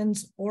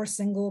missions or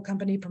single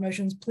company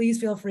promotions, please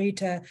feel free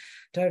to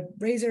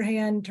raise your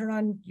hand, turn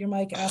on your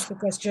mic, ask a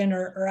question,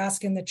 or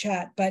ask in the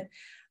chat. But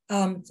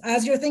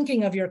as you're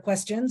thinking of your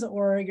questions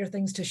or your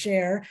things to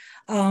share,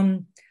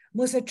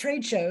 Melissa,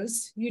 trade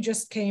shows, you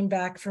just came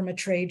back from a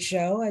trade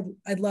show.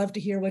 I'd love to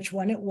hear which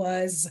one it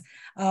was,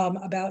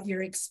 about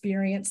your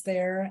experience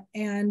there,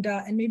 and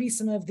maybe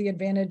some of the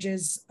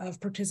advantages of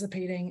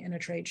participating in a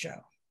trade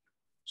show.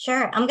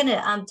 Sure, I'm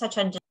gonna touch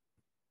on.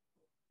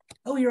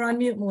 Oh, you're on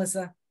mute,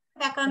 Melissa.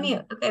 Back on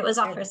mute. Okay, it was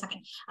off for a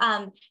second.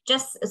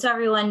 Just so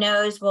everyone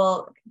knows,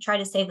 we'll try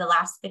to save the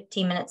last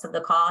 15 minutes of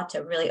the call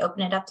to really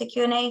open it up to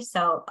Q&A.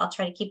 So I'll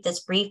try to keep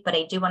this brief, but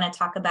I do want to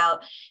talk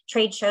about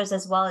trade shows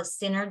as well as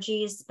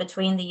synergies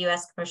between the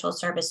U.S. Commercial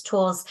Service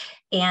tools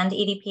and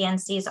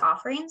EDPNC's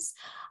offerings.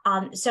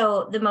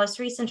 So the most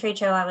recent trade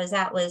show I was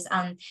at was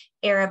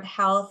Arab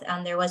Health.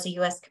 There was a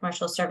U.S.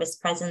 Commercial Service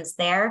presence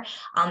there.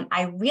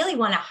 I really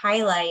want to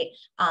highlight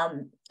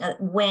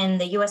when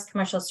the U.S.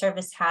 Commercial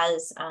Service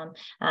has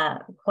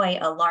quite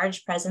a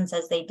large presence,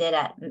 as they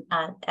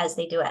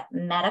do at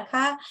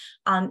Medica.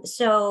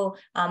 So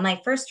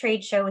my first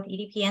trade show with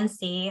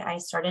EDPNC, I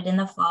started in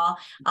the fall.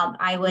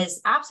 I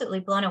was absolutely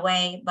blown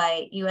away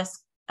by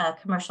U.S.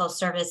 Commercial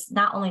Service,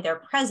 not only their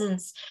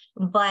presence,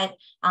 but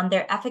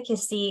their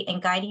efficacy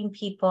in guiding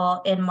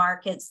people in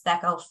markets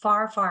that go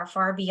far, far,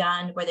 far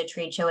beyond where the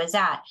trade show is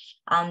at.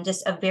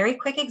 Just a very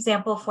quick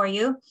example for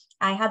you.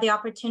 I had the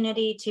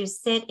opportunity to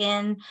sit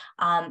in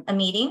a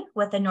meeting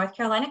with a North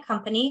Carolina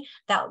company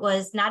that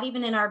was not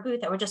even in our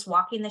booth, that were just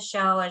walking the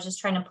show. I was just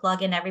trying to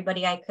plug in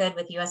everybody I could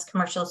with U.S.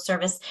 Commercial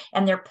Service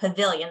and their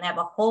pavilion. They have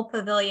a whole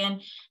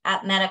pavilion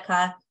at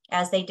Medica,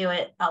 as they do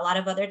at a lot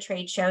of other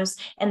trade shows,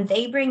 and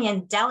they bring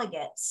in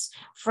delegates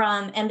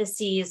from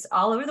embassies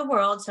all over the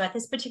world. So at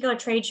this particular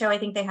trade show, I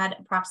think they had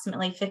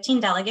approximately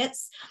 15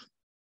 delegates.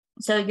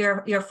 So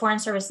your foreign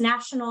service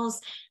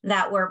nationals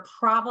that were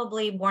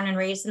probably born and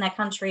raised in that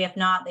country. If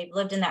not, they've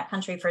lived in that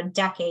country for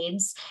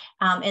decades.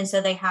 And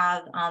so they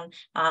have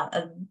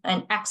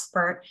an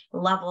expert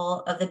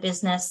level of the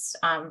business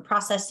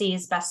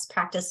processes, best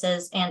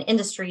practices, and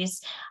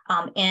industries.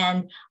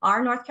 And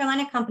our North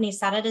Carolina company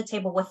sat at a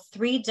table with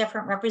 3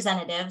 different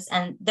representatives.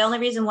 And the only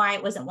reason why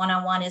it wasn't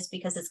one-on-one is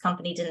because this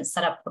company didn't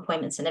set up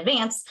appointments in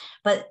advance,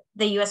 but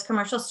the U.S.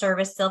 Commercial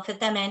Service still fit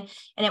them in.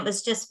 And it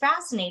was just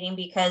fascinating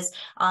because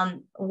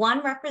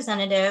one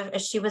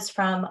representative, she was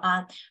from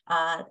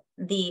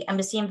the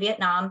embassy in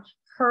Vietnam,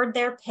 heard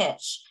their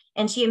pitch,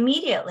 and she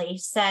immediately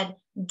said,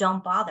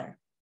 "Don't bother.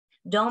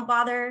 Don't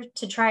bother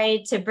to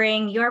try to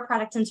bring your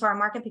product into our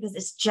market because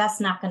it's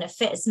just not going to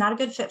fit. It's not a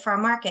good fit for our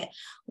market.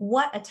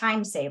 What a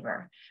time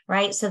saver,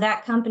 right? So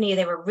that company,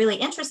 they were really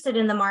interested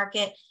in the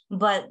market,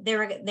 but they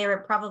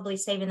were probably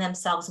saving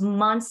themselves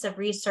months of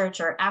research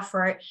or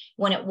effort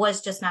when it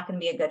was just not going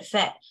to be a good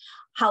fit.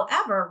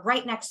 However,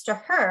 right next to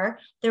her,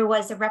 there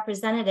was a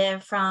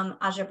representative from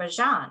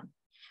Azerbaijan.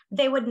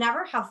 They would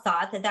never have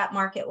thought that that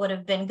market would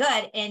have been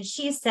good. And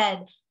she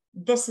said,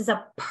 this is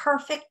a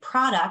perfect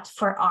product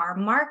for our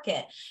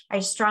market. I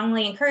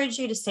strongly encourage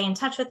you to stay in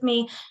touch with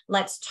me.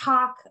 Let's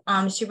talk.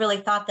 She really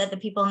thought that the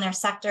people in their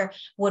sector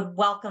would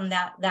welcome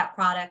that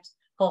product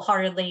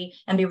wholeheartedly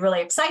and be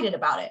really excited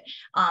about it.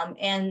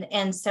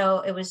 And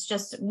so it was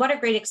just, what a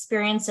great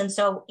experience. And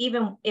so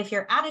even if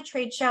you're at a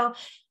trade show,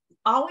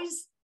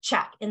 always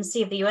check and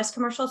see if the U.S.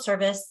 Commercial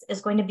Service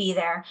is going to be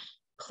there.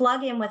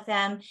 Plug in with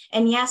them.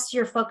 And yes,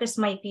 your focus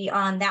might be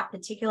on that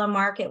particular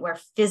market where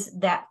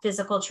that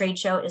physical trade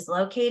show is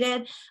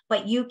located,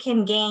 but you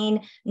can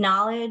gain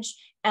knowledge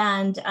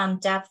and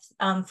depth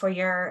for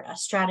your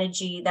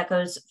strategy that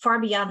goes far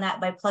beyond that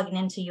by plugging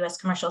into U.S.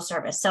 Commercial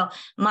Service. So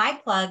my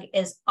plug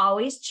is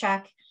always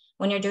check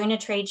when you're doing a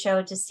trade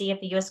show to see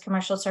if the U.S.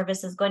 Commercial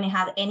Service is going to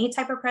have any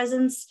type of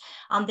presence.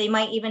 They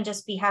might even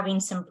just be having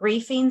some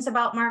briefings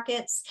about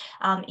markets,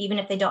 even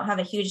if they don't have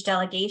a huge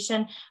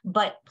delegation,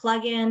 but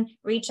plug in,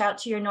 reach out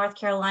to your North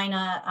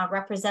Carolina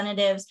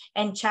representatives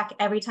and check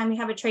every time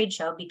you have a trade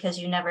show because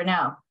you never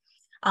know.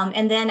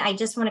 And then I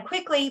just want to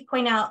quickly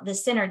point out the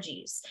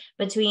synergies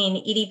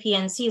between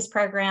EDPNC's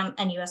program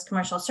and U.S.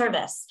 Commercial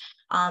Service.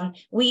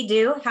 We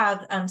do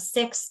have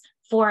 6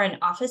 foreign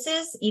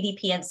offices,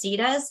 EDPNC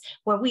does,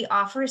 where we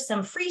offer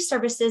some free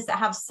services that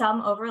have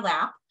some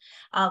overlap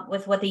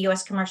with what the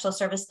U.S. Commercial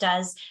Service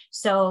does.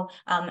 So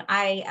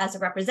I, as a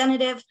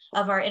representative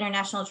of our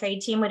international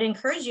trade team, would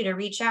encourage you to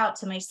reach out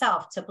to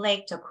myself, to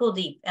Blake, to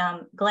Kuldeep,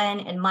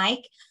 Glenn, and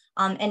Mike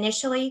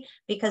initially,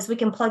 because we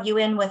can plug you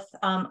in with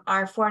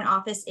our foreign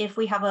office if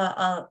we have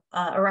a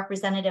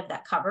representative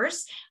that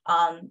covers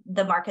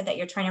the market that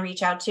you're trying to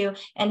reach out to,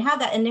 and have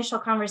that initial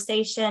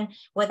conversation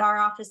with our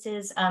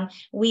offices.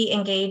 We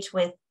engage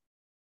with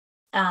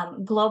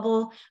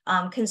global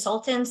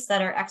consultants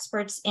that are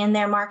experts in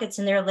their markets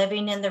and they're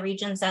living in the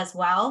regions as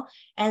well.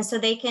 And so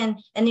they can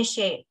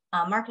initiate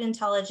market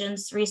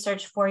intelligence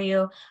research for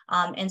you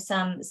and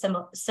some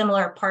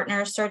similar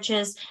partner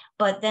searches.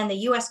 But then the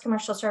U.S.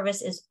 Commercial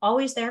Service is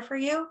always there for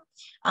you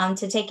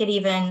to take it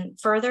even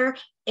further.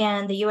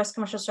 And the U.S.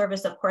 Commercial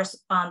Service, of course,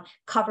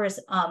 covers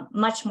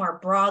much more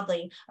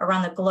broadly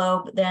around the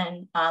globe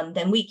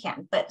than we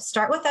can. But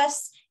start with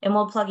us, and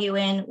we'll plug you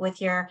in with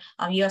your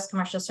U.S.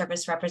 Commercial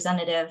Service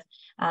representative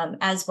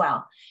as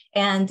well.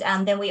 And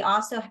then we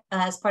also,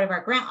 as part of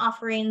our grant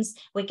offerings,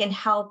 we can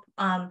help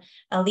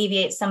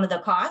alleviate some of the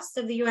costs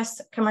of the U.S.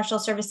 Commercial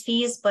Service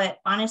fees. But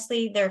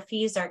honestly, their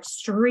fees are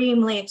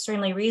extremely,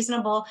 extremely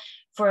reasonable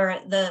for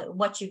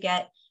what you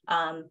get.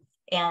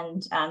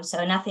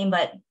 So nothing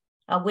but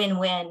a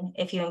win-win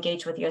if you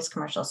engage with U.S.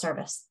 Commercial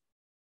Service.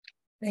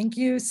 Thank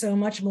you so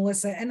much,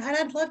 Melissa. And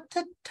I'd love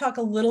to talk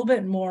a little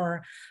bit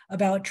more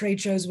about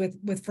trade shows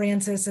with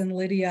Francis and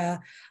Lidia,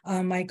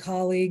 my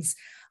colleagues.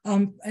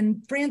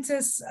 And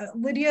Francis,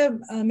 Lidia,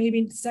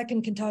 maybe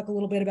second can talk a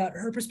little bit about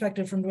her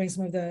perspective from doing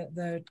some of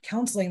the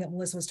counseling that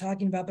Melissa was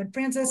talking about. But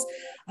Francis,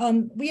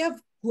 we have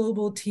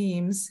global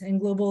teams and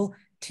global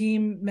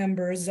team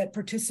members that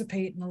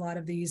participate in a lot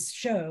of these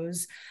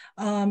shows.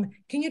 Can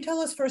you tell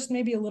us first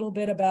maybe a little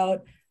bit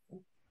about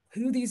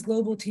who these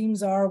global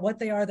teams are, what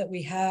they are that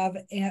we have,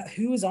 and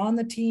who's on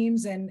the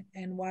teams and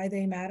why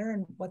they matter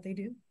and what they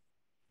do?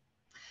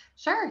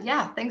 Sure.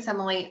 Yeah. Thanks,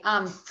 Emily.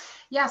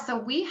 Yeah. So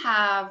we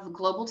have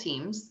global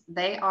teams.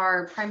 They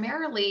are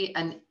primarily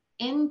an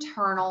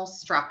internal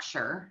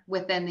structure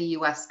within the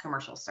U.S.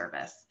 Commercial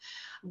Service.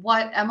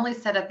 What Emily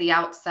said at the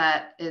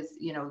outset is,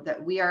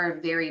 that we are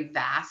a very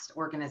vast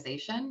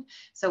organization.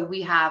 So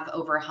we have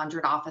over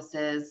 100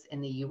 offices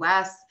in the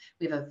U.S.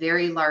 We have a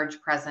very large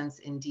presence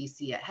in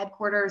D.C. at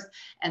headquarters,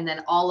 and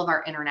then all of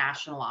our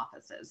international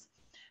offices.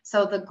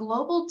 So the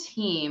global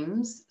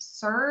teams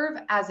serve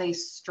as a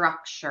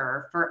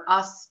structure for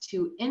us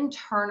to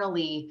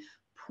internally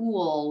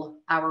pool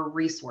our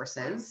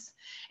resources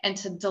and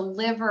to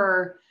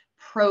deliver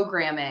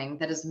programming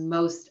that is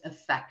most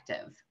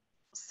effective.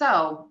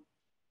 So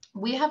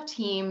we have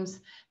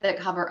teams that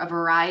cover a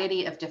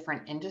variety of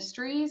different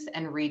industries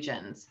and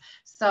regions.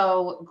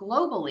 So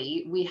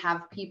globally, we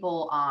have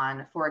people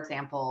on, for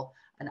example,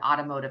 an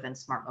automotive and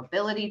smart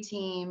mobility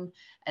team,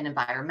 an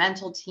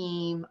environmental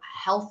team,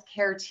 a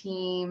healthcare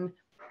team.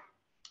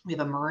 We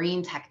have a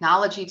marine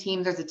technology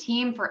team. There's a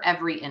team for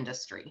every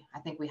industry. I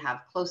think we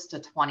have close to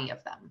 20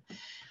 of them.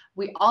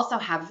 We also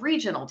have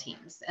regional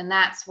teams, and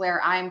that's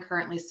where I'm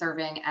currently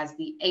serving as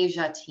the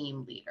Asia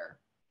team leader.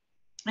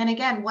 And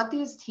again, what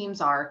these teams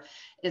are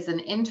is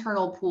an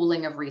internal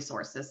pooling of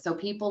resources. So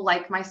people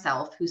like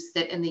myself who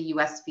sit in the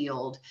US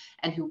field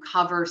and who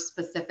cover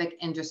specific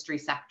industry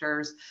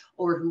sectors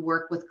or who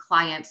work with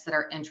clients that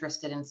are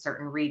interested in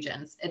certain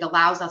regions. It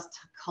allows us to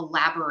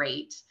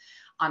collaborate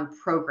on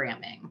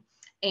programming.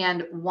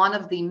 And one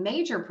of the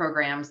major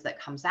programs that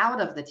comes out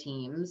of the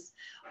teams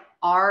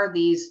are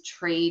these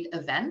trade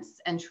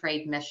events and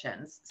trade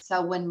missions.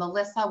 So when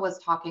Melissa was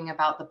talking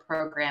about the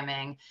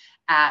programming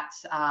at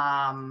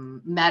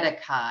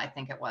Medica, I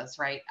think it was,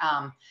 right?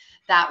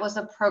 That was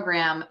a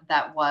program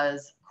that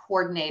was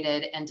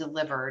coordinated and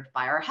delivered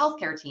by our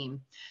healthcare team.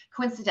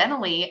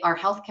 Coincidentally, our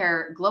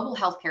global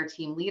healthcare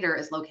team leader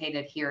is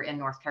located here in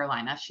North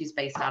Carolina. She's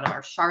based out of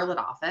our Charlotte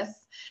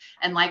office.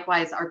 And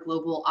likewise, our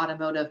global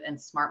automotive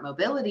and smart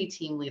mobility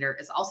team leader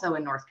is also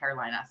in North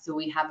Carolina. So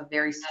we have a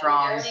very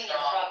strong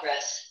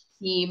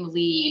team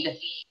lead.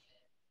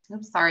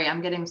 Oops, sorry,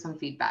 I'm getting some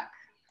feedback.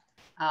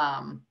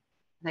 I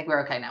think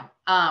we're okay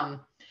now.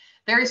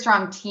 Very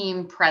strong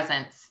team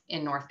presence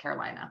in North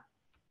Carolina.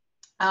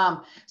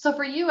 So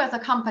for you as a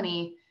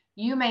company,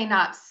 you may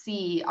not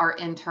see our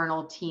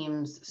internal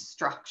team's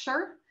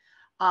structure,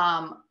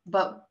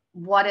 but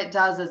what it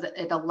does is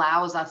it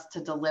allows us to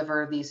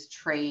deliver these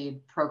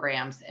trade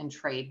programs and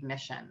trade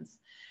missions.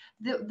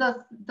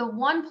 The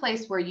one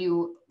place where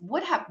you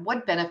would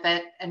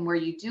benefit and where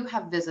you do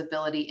have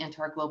visibility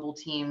into our global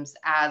teams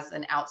as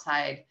an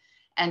outside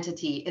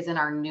entity is in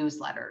our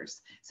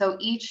newsletters. So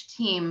each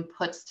team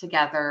puts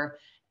together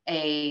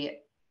a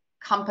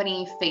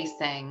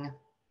company-facing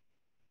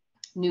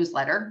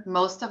newsletter.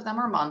 Most of them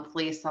are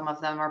monthly, some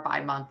of them are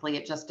bi-monthly.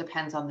 It just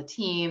depends on the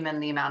team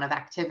and the amount of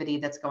activity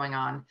that's going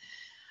on.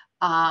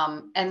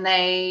 And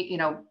they,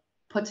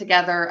 put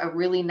together a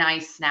really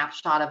nice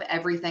snapshot of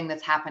everything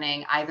that's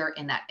happening either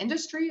in that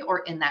industry or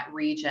in that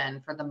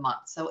region for the month.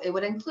 So it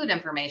would include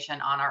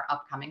information on our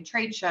upcoming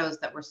trade shows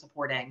that we're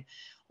supporting,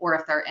 or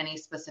if there are any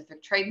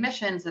specific trade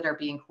missions that are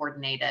being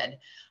coordinated.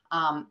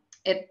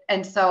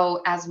 And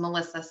so, as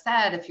Melissa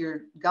said, if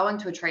you're going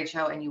to a trade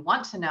show and you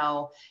want to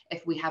know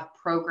if we have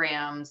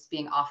programs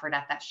being offered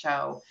at that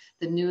show,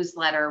 the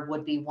newsletter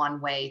would be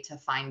one way to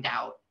find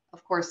out.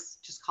 Of course,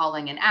 just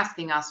calling and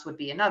asking us would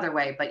be another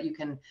way, but you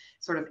can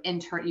sort of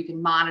you can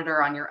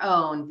monitor on your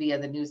own via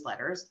the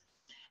newsletters.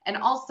 And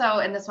also,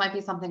 and this might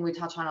be something we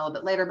touch on a little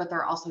bit later, but there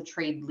are also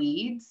trade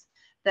leads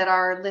that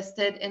are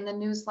listed in the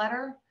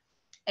newsletter.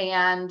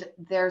 And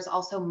there's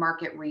also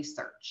market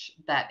research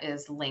that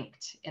is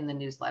linked in the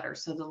newsletter.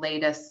 So the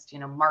latest,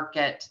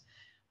 market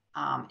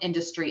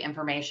industry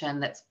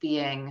information that's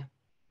being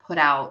put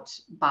out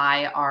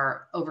by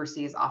our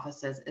overseas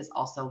offices is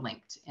also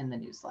linked in the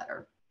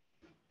newsletter.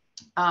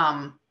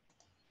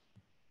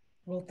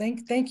 Well,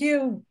 thank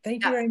you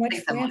very much,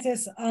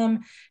 Francis.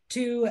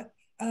 To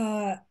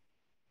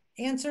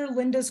answer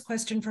Linda's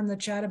question from the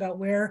chat about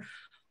where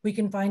we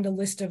can find a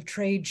list of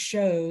trade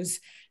shows.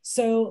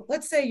 So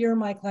let's say you're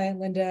my client,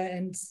 Linda,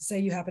 and say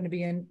you happen to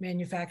be in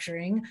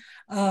manufacturing.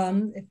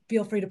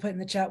 Feel free to put in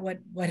the chat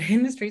what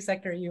industry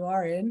sector you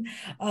are in.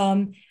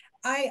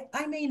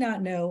 I may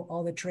not know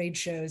all the trade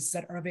shows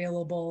that are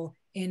available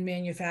in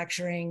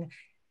manufacturing,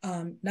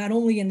 not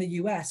only in the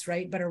US,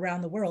 right, but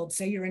around the world.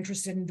 Say you're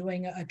interested in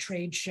doing a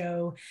trade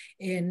show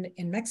in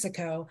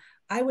Mexico.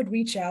 I would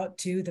reach out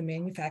to the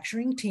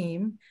manufacturing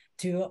team,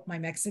 to my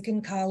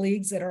Mexican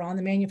colleagues that are on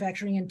the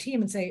manufacturing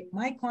team, and say,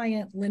 my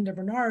client, Linda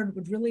Bernard,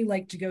 would really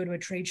like to go to a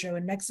trade show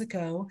in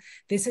Mexico.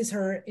 This is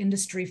her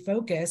industry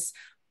focus.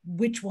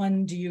 Which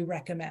one do you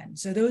recommend?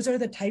 So those are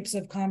the types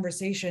of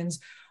conversations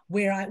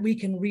where we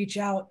can reach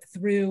out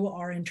through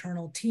our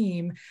internal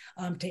team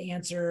to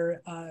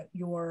answer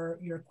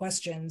your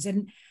questions.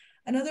 And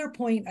another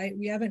point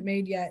we haven't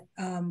made yet,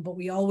 but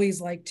we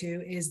always like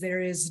to, is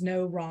there is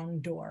no wrong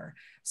door.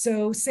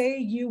 So say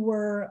you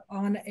were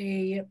on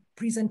a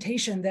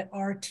presentation that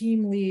our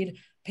team lead,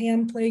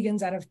 Pam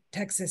Plagans out of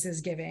Texas,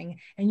 is giving,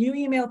 and you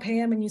email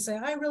Pam and you say,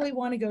 I really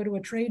want to go to a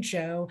trade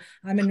show.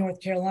 I'm in North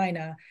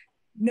Carolina.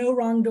 No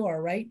wrong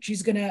door, right?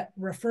 She's going to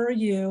refer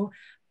you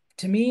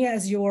to me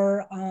as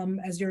your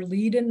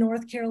lead in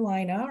North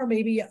Carolina, or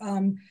maybe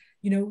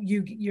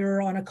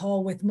you're on a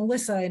call with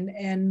Melissa,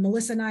 and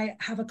Melissa and I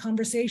have a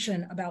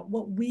conversation about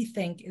what we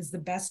think is the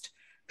best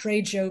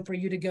trade show for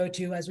you to go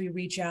to as we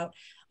reach out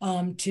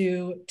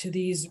to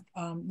these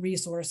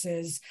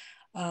resources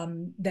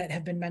that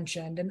have been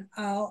mentioned. And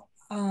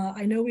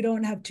I know we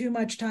don't have too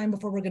much time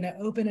before we're going to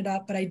open it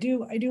up, but I do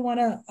want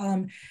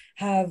to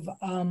have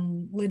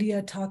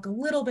Lidia talk a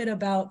little bit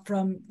about,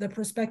 from the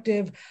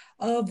perspective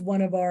of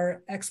one of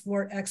our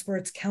export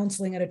experts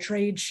counseling at a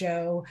trade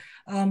show,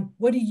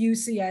 what do you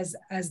see as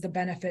the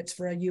benefits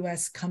for a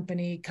U.S.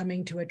 company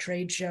coming to a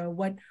trade show?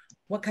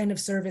 What kind of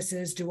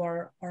services do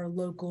our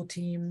local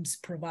teams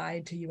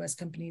provide to U.S.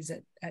 companies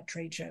at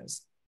trade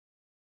shows?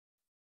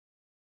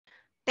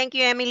 Thank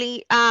you,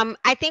 Emily.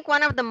 I think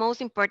one of the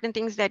most important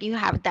things that you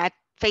have that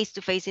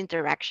face-to-face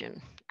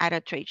interaction at a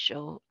trade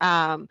show.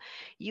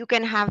 You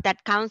can have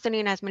that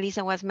counseling, as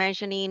Melissa was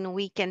mentioning.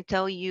 We can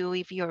tell you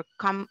if your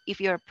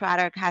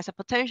product has a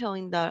potential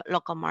in the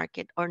local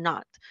market or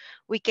not.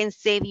 We can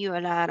save you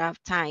a lot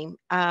of time.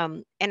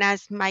 And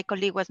as my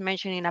colleague was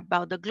mentioning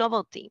about the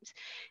global teams,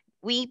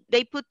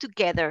 they put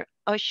together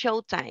a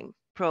showtime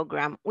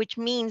program, which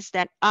means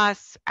that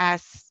us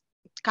as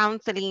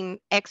counseling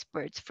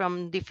experts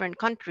from different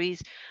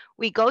countries,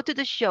 we go to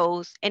the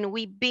shows and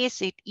we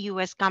visit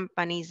US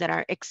companies that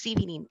are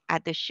exhibiting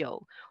at the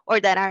show or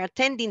that are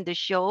attending the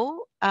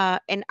show,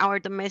 and our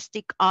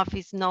domestic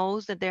office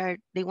knows that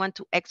they want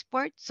to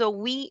export. So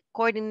we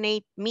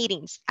coordinate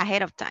meetings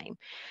ahead of time.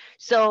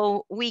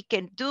 So we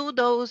can do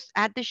those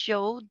at the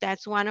show.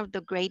 That's one of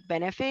the great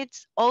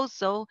benefits.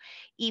 Also,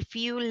 if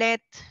you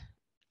let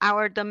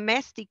our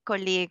domestic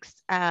colleagues,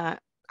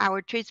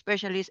 our trade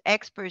specialist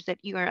experts that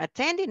you are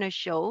attending a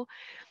show,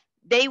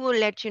 they will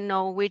let you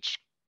know which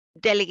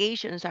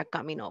delegations are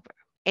coming over.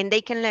 And they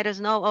can let us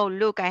know, oh,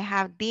 look, I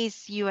have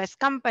this US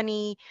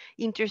company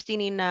interested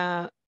in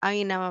a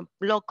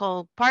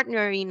local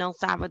partner in El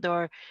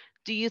Salvador.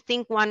 Do you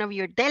think one of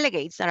your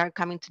delegates that are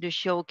coming to the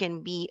show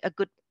can be a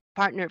good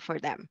partner for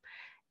them?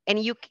 And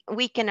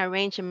we can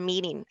arrange a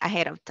meeting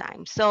ahead of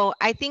time. So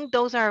I think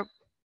those are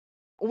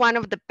one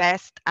of the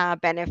best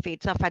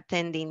benefits of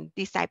attending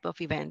this type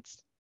of events.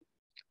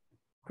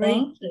 Great.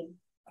 Thank you.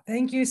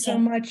 Thank you so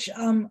much.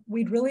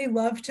 We'd really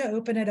love to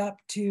open it up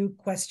to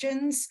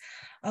questions.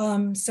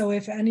 So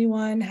if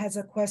anyone has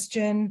a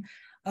question,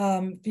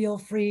 feel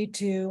free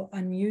to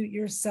unmute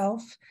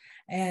yourself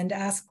and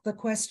ask the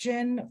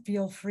question.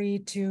 Feel free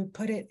to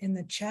put it in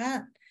the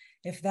chat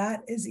if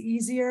that is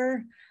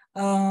easier.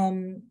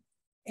 And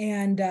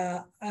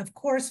of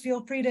course,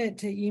 feel free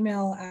to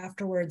email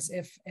afterwards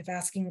if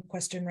asking a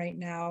question right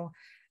now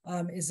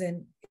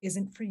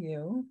isn't for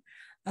you.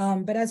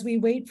 But as we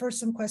wait for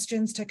some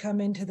questions to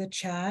come into the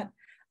chat,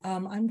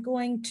 I'm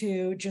going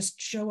to just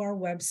show our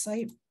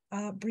website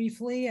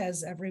briefly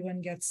as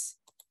everyone gets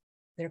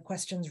their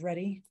questions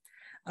ready.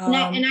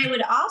 And I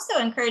would also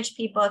encourage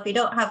people, if you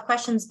don't have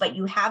questions, but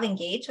you have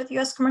engaged with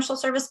U.S. Commercial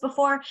Service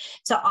before,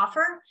 to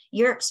offer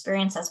your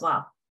experience as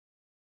well.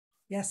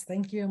 Yes,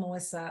 thank you,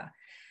 Melissa.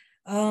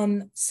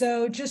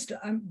 So just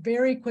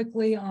very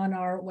quickly on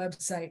our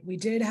website, we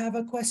did have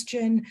a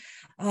question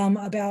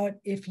about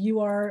if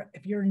you're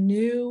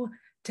new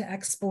to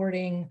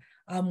exporting,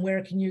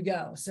 where can you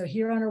go? So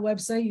here on our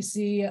website, you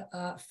see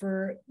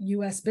for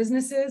US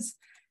businesses,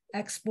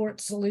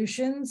 export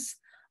solutions,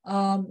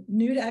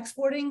 new to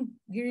exporting,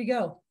 here you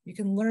go. You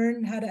can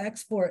learn how to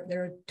export.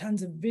 There are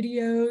tons of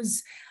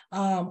videos,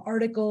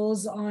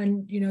 articles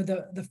on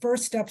the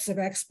first steps of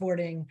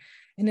exporting.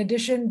 In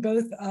addition,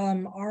 both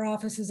our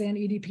offices and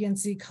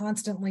EDPNC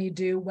constantly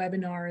do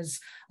webinars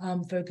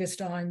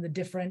focused on the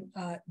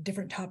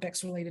different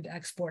topics related to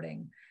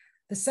exporting.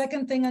 The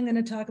second thing I'm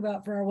going to talk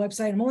about for our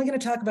website, I'm only going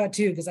to talk about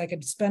two because I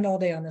could spend all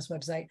day on this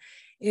website,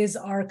 is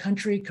our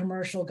country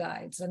commercial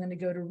guide. So I'm going to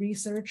go to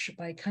research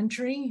by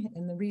country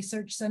in the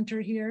research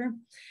center here.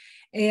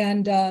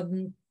 And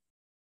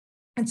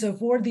so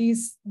for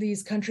these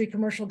country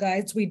commercial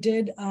guides, we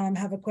did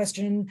have a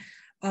question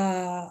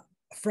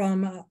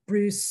from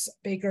Bruce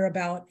Baker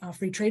about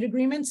free trade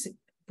agreements.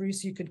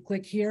 Bruce, you could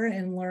click here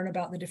and learn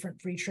about the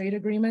different free trade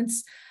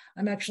agreements.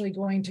 I'm actually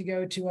going to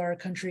go to our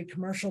country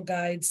commercial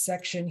guides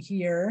section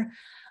here.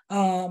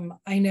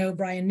 I know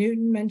Brian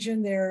Newton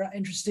mentioned they're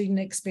interested in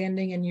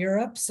expanding in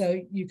Europe, so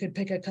you could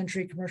pick a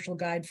country commercial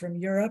guide from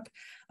Europe.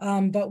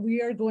 But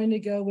we are going to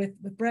go with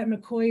Brett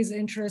McCoy's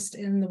interest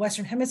in the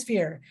Western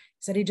Hemisphere.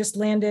 He said he just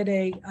landed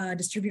a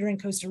distributor in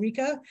Costa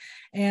Rica.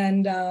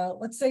 And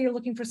let's say you're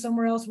looking for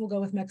somewhere else, we'll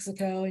go with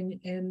Mexico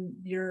in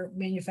your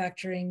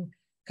manufacturing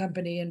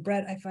company. And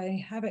Brett, if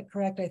I have it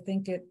correct, I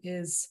think it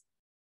is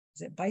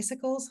it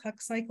bicycles,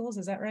 Huck Cycles,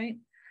 is that right?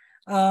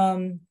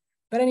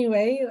 But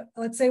anyway,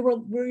 let's say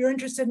you're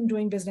interested in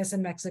doing business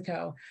in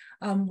Mexico.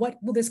 What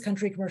will this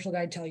country commercial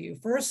guide tell you?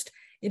 First,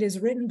 it is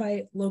written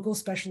by local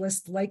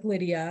specialists like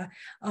Lidia,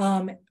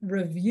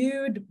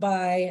 reviewed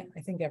by,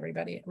 I think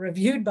everybody,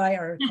 reviewed by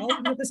our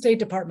colleagues at the State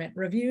Department,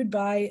 reviewed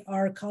by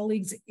our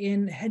colleagues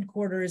in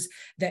headquarters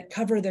that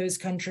cover those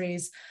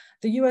countries,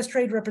 the US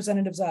Trade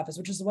Representative's Office,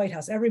 which is the White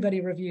House.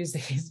 Everybody reviews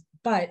these,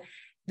 but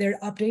they're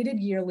updated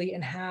yearly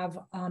and have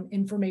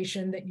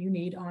information that you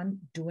need on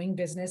doing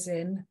business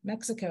in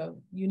Mexico.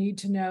 You need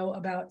to know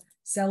about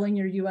selling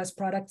your US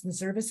products and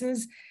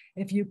services.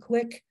 If you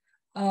click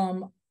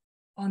on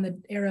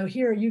the arrow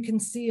here, you can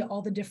see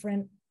all the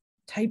different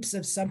types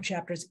of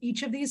subchapters.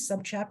 Each of these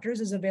subchapters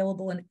is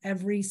available in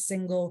every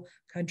single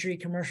country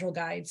commercial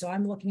guide. So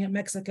I'm looking at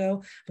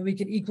Mexico, but we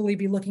could equally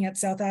be looking at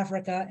South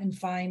Africa and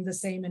find the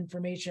same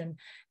information.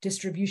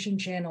 Distribution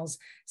channels,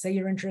 say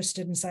you're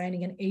interested in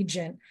signing an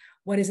agent.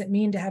 What does it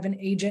mean to have an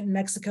agent in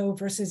Mexico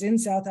versus in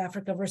South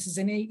Africa versus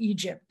in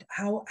Egypt?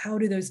 How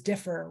do those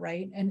differ,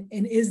 right? And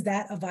is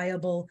that a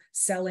viable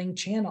selling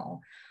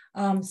channel?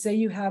 Say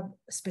you have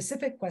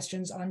specific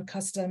questions on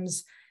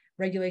customs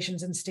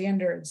regulations and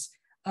standards.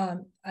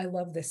 I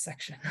love this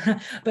section,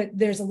 but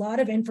there's a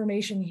lot of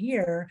information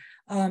here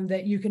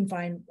that you can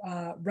find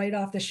right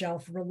off the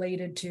shelf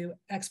related to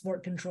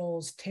export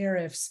controls,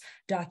 tariffs,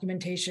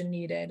 documentation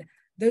needed.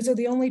 Those are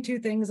the only two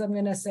things I'm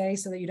going to say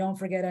so that you don't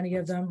forget any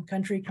of them: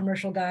 country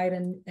commercial guide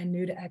and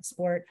new to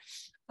export.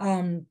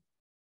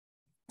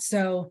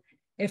 So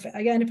if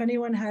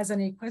anyone has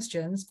any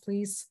questions,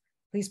 please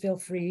feel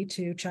free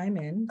to chime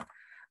in.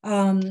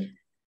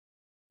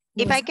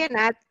 If I can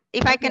add,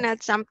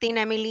 Yes. something,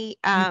 Emily,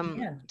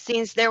 can.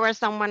 since there was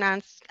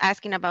someone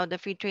asking about the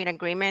free trade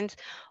agreements,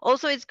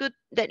 also it's good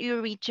that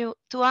you reach out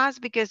to us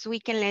because we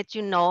can let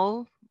you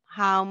know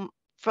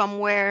from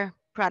where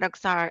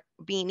products are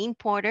being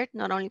imported,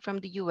 not only from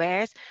the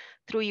US,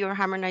 through your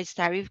harmonized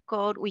tariff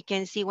code. We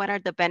can see what are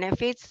the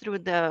benefits through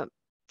the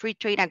free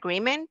trade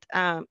agreement.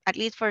 At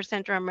least for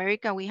Central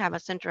America, we have a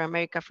Central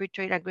America free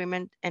trade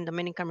agreement and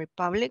Dominican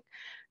Republic,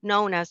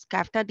 known as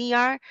CAFTA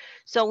DR.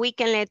 So we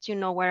can let you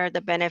know what are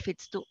the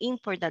benefits to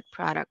import that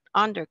product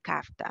under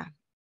CAFTA,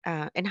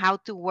 and how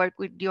to work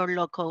with your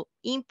local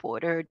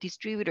importer,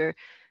 distributor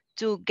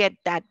to get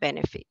that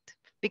benefit.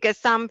 Because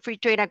some free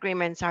trade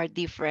agreements are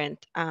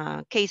different.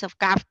 Case of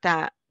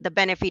CAFTA, the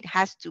benefit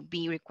has to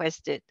be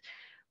requested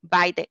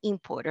by the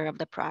importer of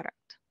the product.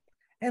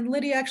 And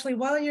Lydia, actually,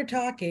 while you're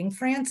talking,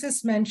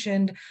 Francis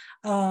mentioned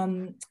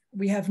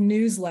we have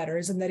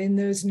newsletters, and that in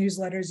those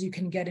newsletters you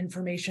can get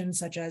information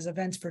such as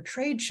events for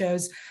trade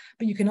shows,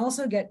 but you can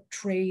also get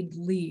trade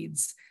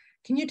leads.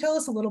 Can you tell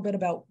us a little bit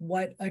about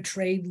what a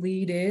trade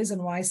lead is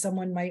and why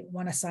someone might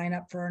want to sign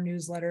up for our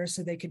newsletter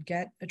so they could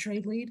get a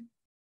trade lead?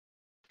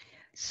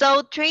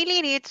 So trade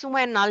lead is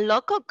when a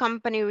local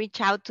company reach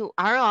out to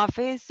our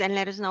office and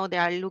let us know they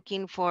are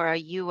looking for a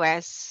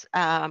U.S.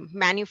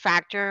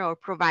 Manufacturer or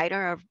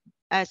provider of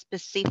a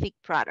specific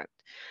product.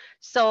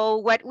 So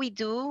what we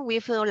do, we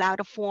fill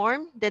out a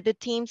form that the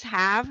teams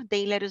have.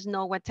 They let us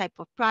know what type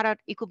of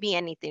product. It could be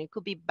anything. It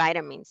could be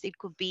vitamins. It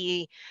could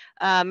be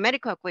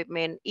medical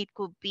equipment. It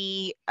could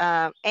be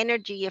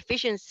energy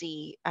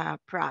efficiency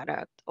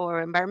product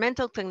or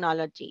environmental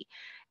technology,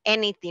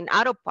 anything,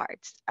 auto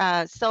parts.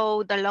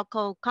 So the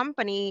local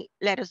company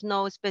let us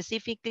know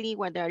specifically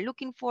what they're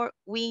looking for.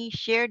 We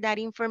share that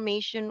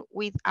information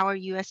with our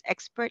U.S.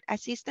 expert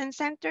assistance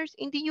centers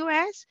in the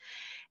U.S.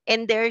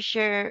 and they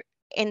share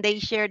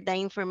the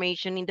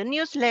information in the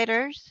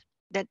newsletters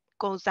that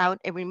goes out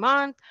every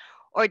month,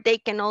 or they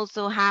can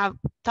also have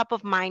top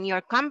of mind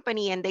your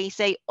company and they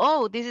say,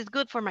 oh, this is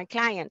good for my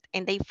client,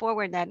 and they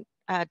forward that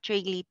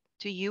trade lead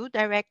to you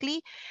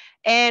directly.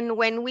 And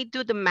when we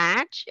do the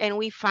match and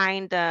we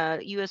find a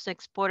U.S.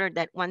 exporter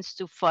that wants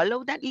to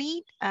follow that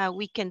lead,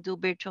 we can do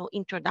virtual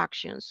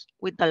introductions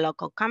with the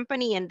local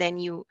company, and then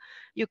you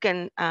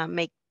can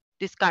make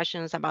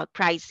discussions about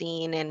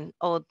pricing and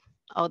all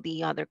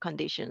the other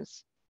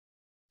conditions.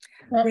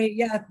 Great.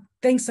 Yeah.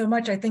 Thanks so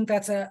much. I think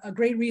that's a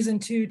great reason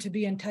too to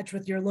be in touch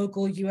with your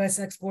local U.S.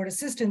 Export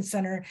Assistance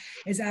Center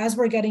is as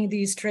we're getting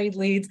these trade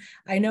leads.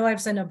 I know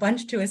I've sent a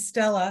bunch to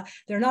Estela.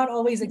 They're not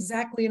always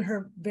exactly in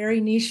her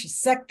very niche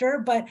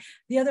sector, but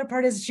the other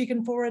part is she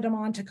can forward them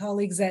on to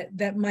colleagues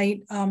that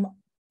might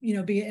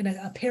be in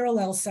a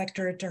parallel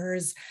sector to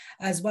hers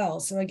as well.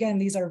 So again,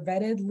 these are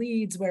vetted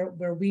leads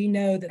where we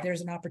know that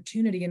there's an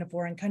opportunity in a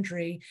foreign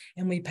country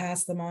and we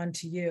pass them on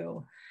to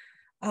you.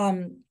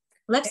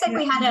 Looks like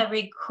we had a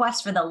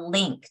request for the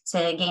link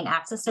to gain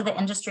access to the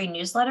industry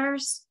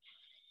newsletters.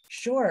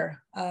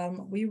 Sure.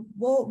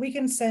 We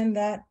can send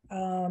that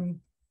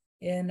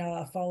in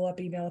a follow-up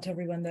email to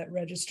everyone that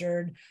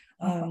registered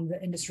the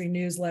industry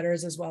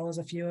newsletters, as well as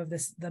a few of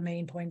the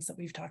main points that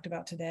we've talked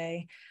about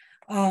today.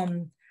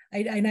 And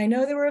I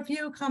know there were a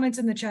few comments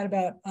in the chat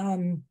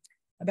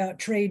about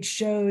trade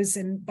shows,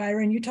 and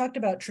Byron, you talked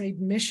about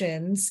trade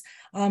missions,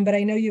 but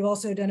I know you've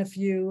also done a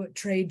few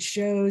trade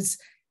shows.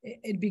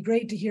 It'd be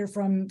great to hear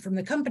from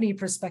the company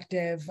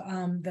perspective,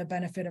 the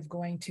benefit of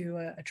going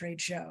to a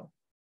trade show.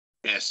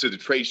 Yeah, so the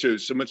trade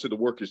shows, so much of the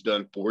work is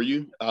done for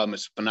you.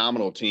 It's a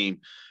phenomenal team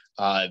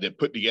that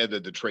put together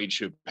the trade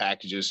show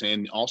packages,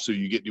 and also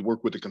you get to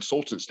work with the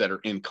consultants that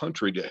are in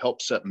country to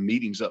help set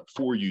meetings up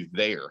for you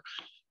there.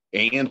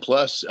 And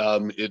plus,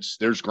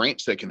 there's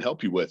grants that can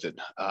help you with it.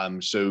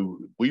 So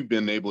we've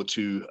been able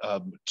to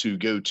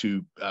go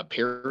to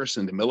Paris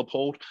and to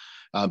Millipede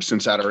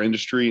since out our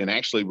industry, and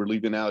actually we're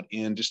leaving out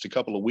in just a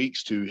couple of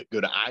weeks to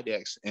go to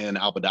IDEX in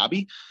Abu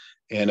Dhabi.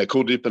 And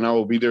Kuldeep and I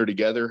will be there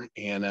together.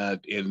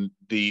 And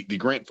the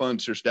grant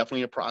funds, there's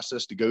definitely a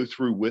process to go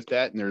through with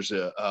that. And there's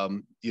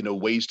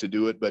ways to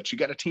do it, but you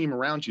got a team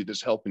around you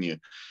that's helping you.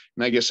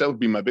 And I guess that would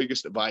be my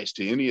biggest advice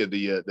to any of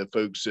the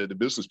folks, the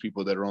business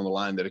people that are on the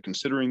line that are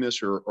considering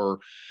this or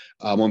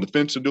on the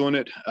fence of doing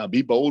it.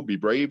 Be bold, be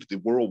brave. The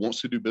world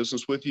wants to do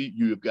business with you.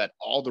 You have got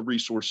all the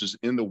resources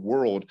in the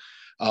world.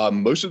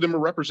 Most of them are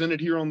represented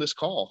here on this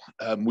call.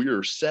 We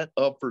are set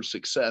up for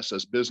success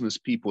as business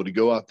people to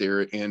go out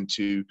there and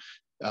to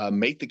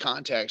make the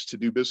contacts to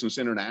do business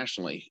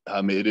internationally.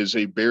 It is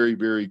a very,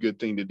 very good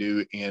thing to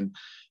do. And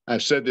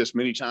I've said this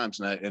many times,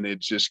 and it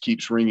just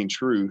keeps ringing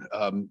true.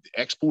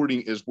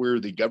 Exporting is where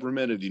the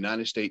government of the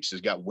United States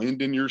has got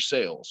wind in your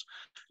sails.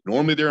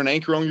 Normally they're an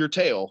anchor on your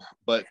tail,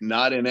 but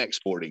not in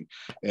exporting.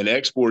 And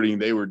exporting,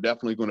 they were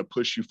definitely going to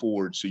push you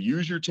forward. So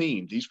use your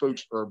team. These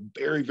folks are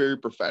very, very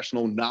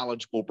professional,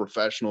 knowledgeable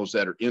professionals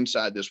that are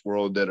inside this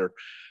world that are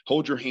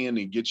hold your hand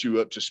and get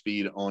you up to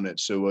speed on it.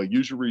 So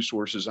use your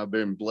resources. I've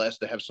been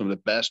blessed to have some of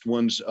the best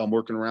ones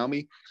working around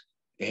me,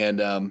 and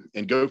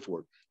go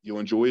for it. You'll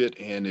enjoy it,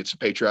 and it's a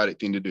patriotic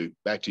thing to do.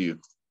 Back to you.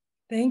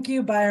 Thank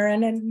you,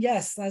 Byron. And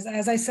yes,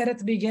 as I said at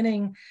the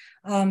beginning,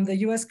 the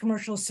U.S.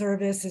 Commercial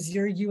Service is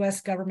your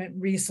U.S. government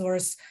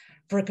resource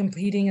for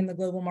competing in the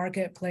global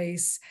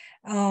marketplace.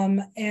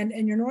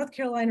 And your North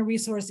Carolina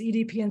resource,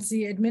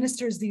 EDPNC,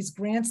 administers these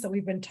grants that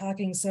we've been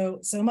talking so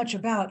much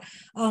about.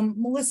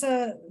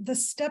 Melissa, the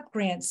STEP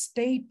grant,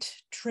 State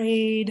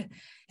Trade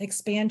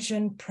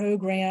Expansion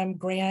Program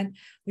grant,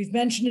 we've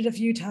mentioned it a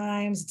few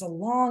times. It's a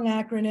long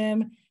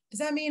acronym. Does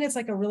that mean it's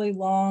like a really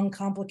long,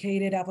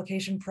 complicated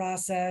application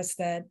process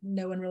that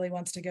no one really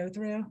wants to go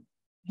through?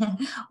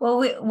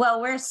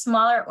 Well, we're a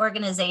smaller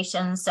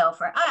organization. So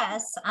for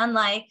us,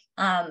 unlike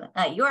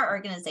your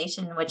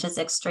organization, which is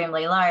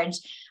extremely large,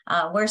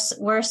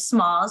 we're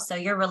small. So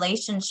your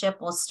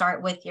relationship will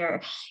start with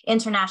your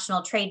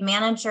international trade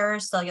manager.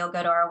 So you'll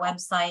go to our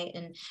website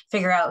and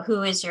figure out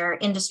who is your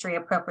industry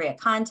appropriate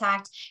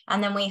contact.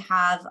 And then we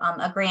have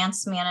a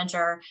grants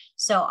manager.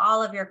 So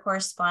all of your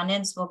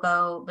correspondence will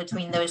go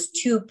between those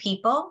two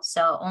people.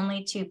 So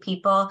only two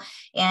people.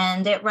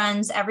 And it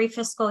runs every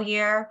fiscal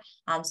year.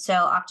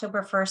 So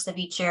October 1st of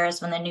each year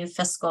is when the new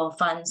fiscal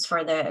funds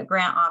for the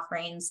grant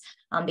offerings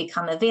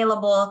become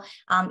available.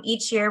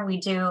 Each year we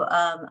do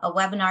a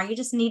webinar. You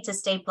just need to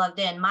stay plugged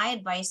in. My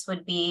advice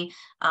would be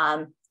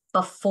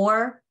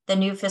before the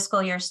new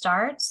fiscal year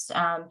starts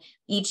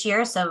each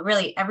year. So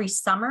really every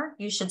summer,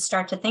 you should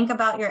start to think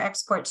about your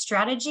export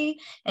strategy,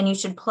 and you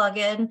should plug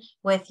in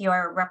with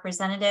your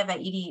representative at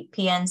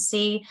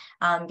EDPNC,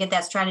 get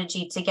that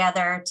strategy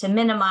together to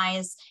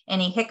minimize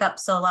any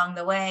hiccups along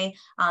the way.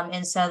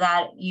 And so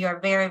that you're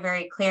very,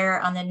 very clear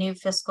on the new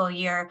fiscal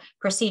year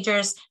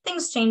procedures.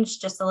 Things change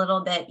just a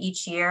little bit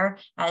each year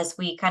as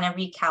we kind of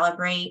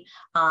recalibrate,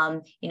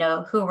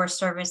 who we're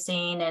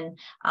servicing and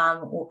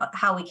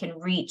how we can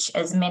reach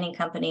as many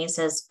companies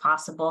as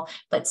possible,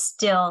 but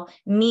still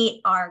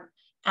meet our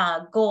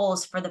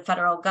goals for the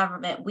federal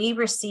government. We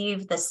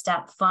receive the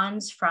STEP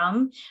funds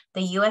from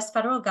the U.S.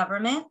 federal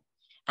government,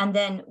 and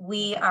then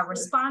we are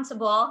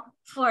responsible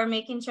for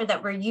making sure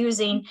that we're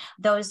using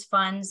those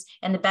funds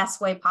in the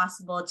best way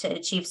possible to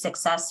achieve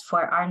success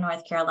for our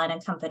North Carolina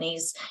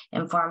companies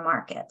in foreign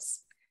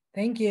markets.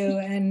 Thank you.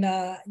 And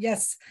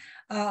yes,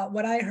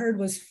 what I heard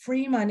was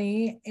free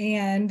money.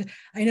 And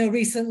I know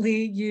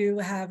recently you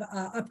have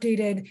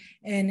updated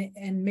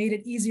and made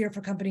it easier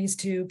for companies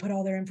to put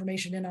all their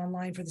information in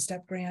online for the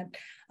STEP grant.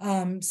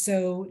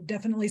 So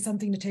definitely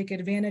something to take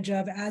advantage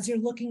of as you're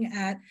looking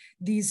at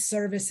these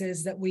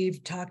services that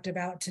we've talked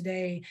about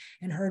today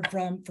and heard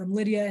from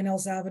Lidia in El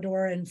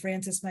Salvador and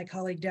Francis, my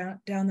colleague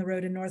down the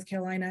road in North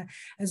Carolina,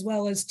 as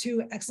well as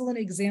two excellent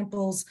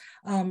examples,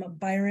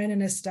 Byron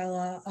and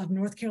Estela, of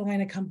North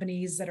Carolina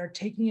companies that are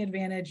taking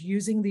advantage,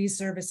 using these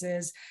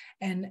services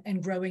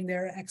and growing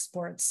their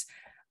exports.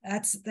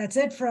 That's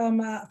it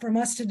from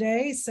us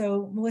today.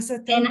 So Melissa,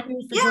 thank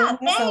you for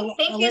joining us.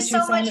 Thank you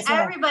so much,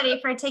 everybody,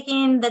 for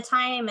taking the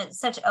time. It's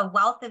such a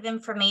wealth of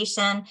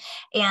information,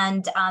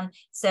 and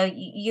so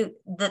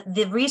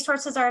the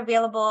resources are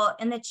available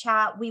in the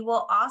chat. We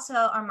will also,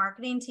 our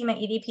marketing team at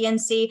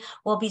EDPNC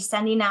will be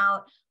sending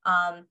out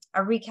a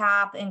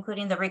recap,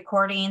 including the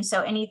recording.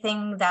 So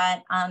anything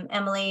that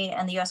Emily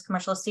and the U.S.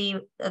 Commercial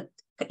team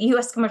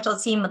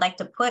would like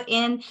to put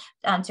in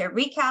to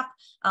recap,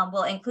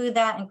 we'll include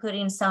that,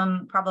 including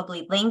some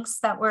probably links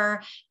that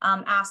were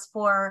asked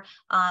for.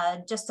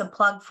 Just a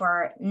plug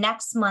for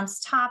next month's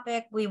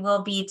topic, we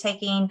will be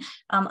taking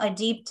a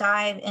deep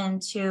dive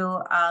into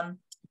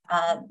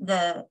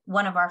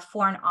one of our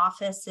foreign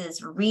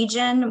offices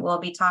region. We'll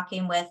be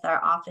talking with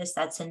our office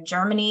that's in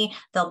Germany.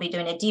 They'll be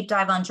doing a deep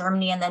dive on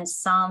Germany and then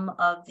some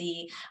of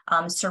the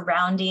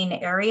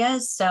surrounding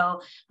areas.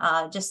 So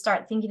just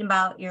start thinking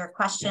about your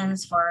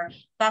questions for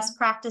best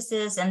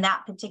practices in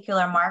that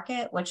particular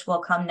market, which will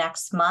come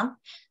next month.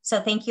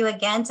 So thank you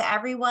again to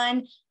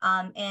everyone.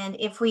 And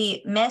if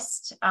we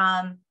missed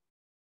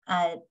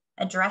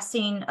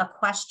addressing a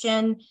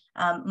question,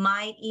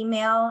 my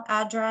email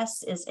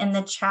address is in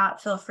the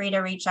chat. Feel free to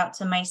reach out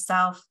to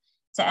myself,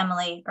 to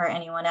Emily, or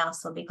anyone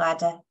else. We'll be glad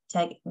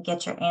to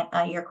get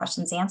your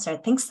questions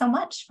answered. Thanks so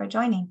much for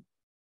joining.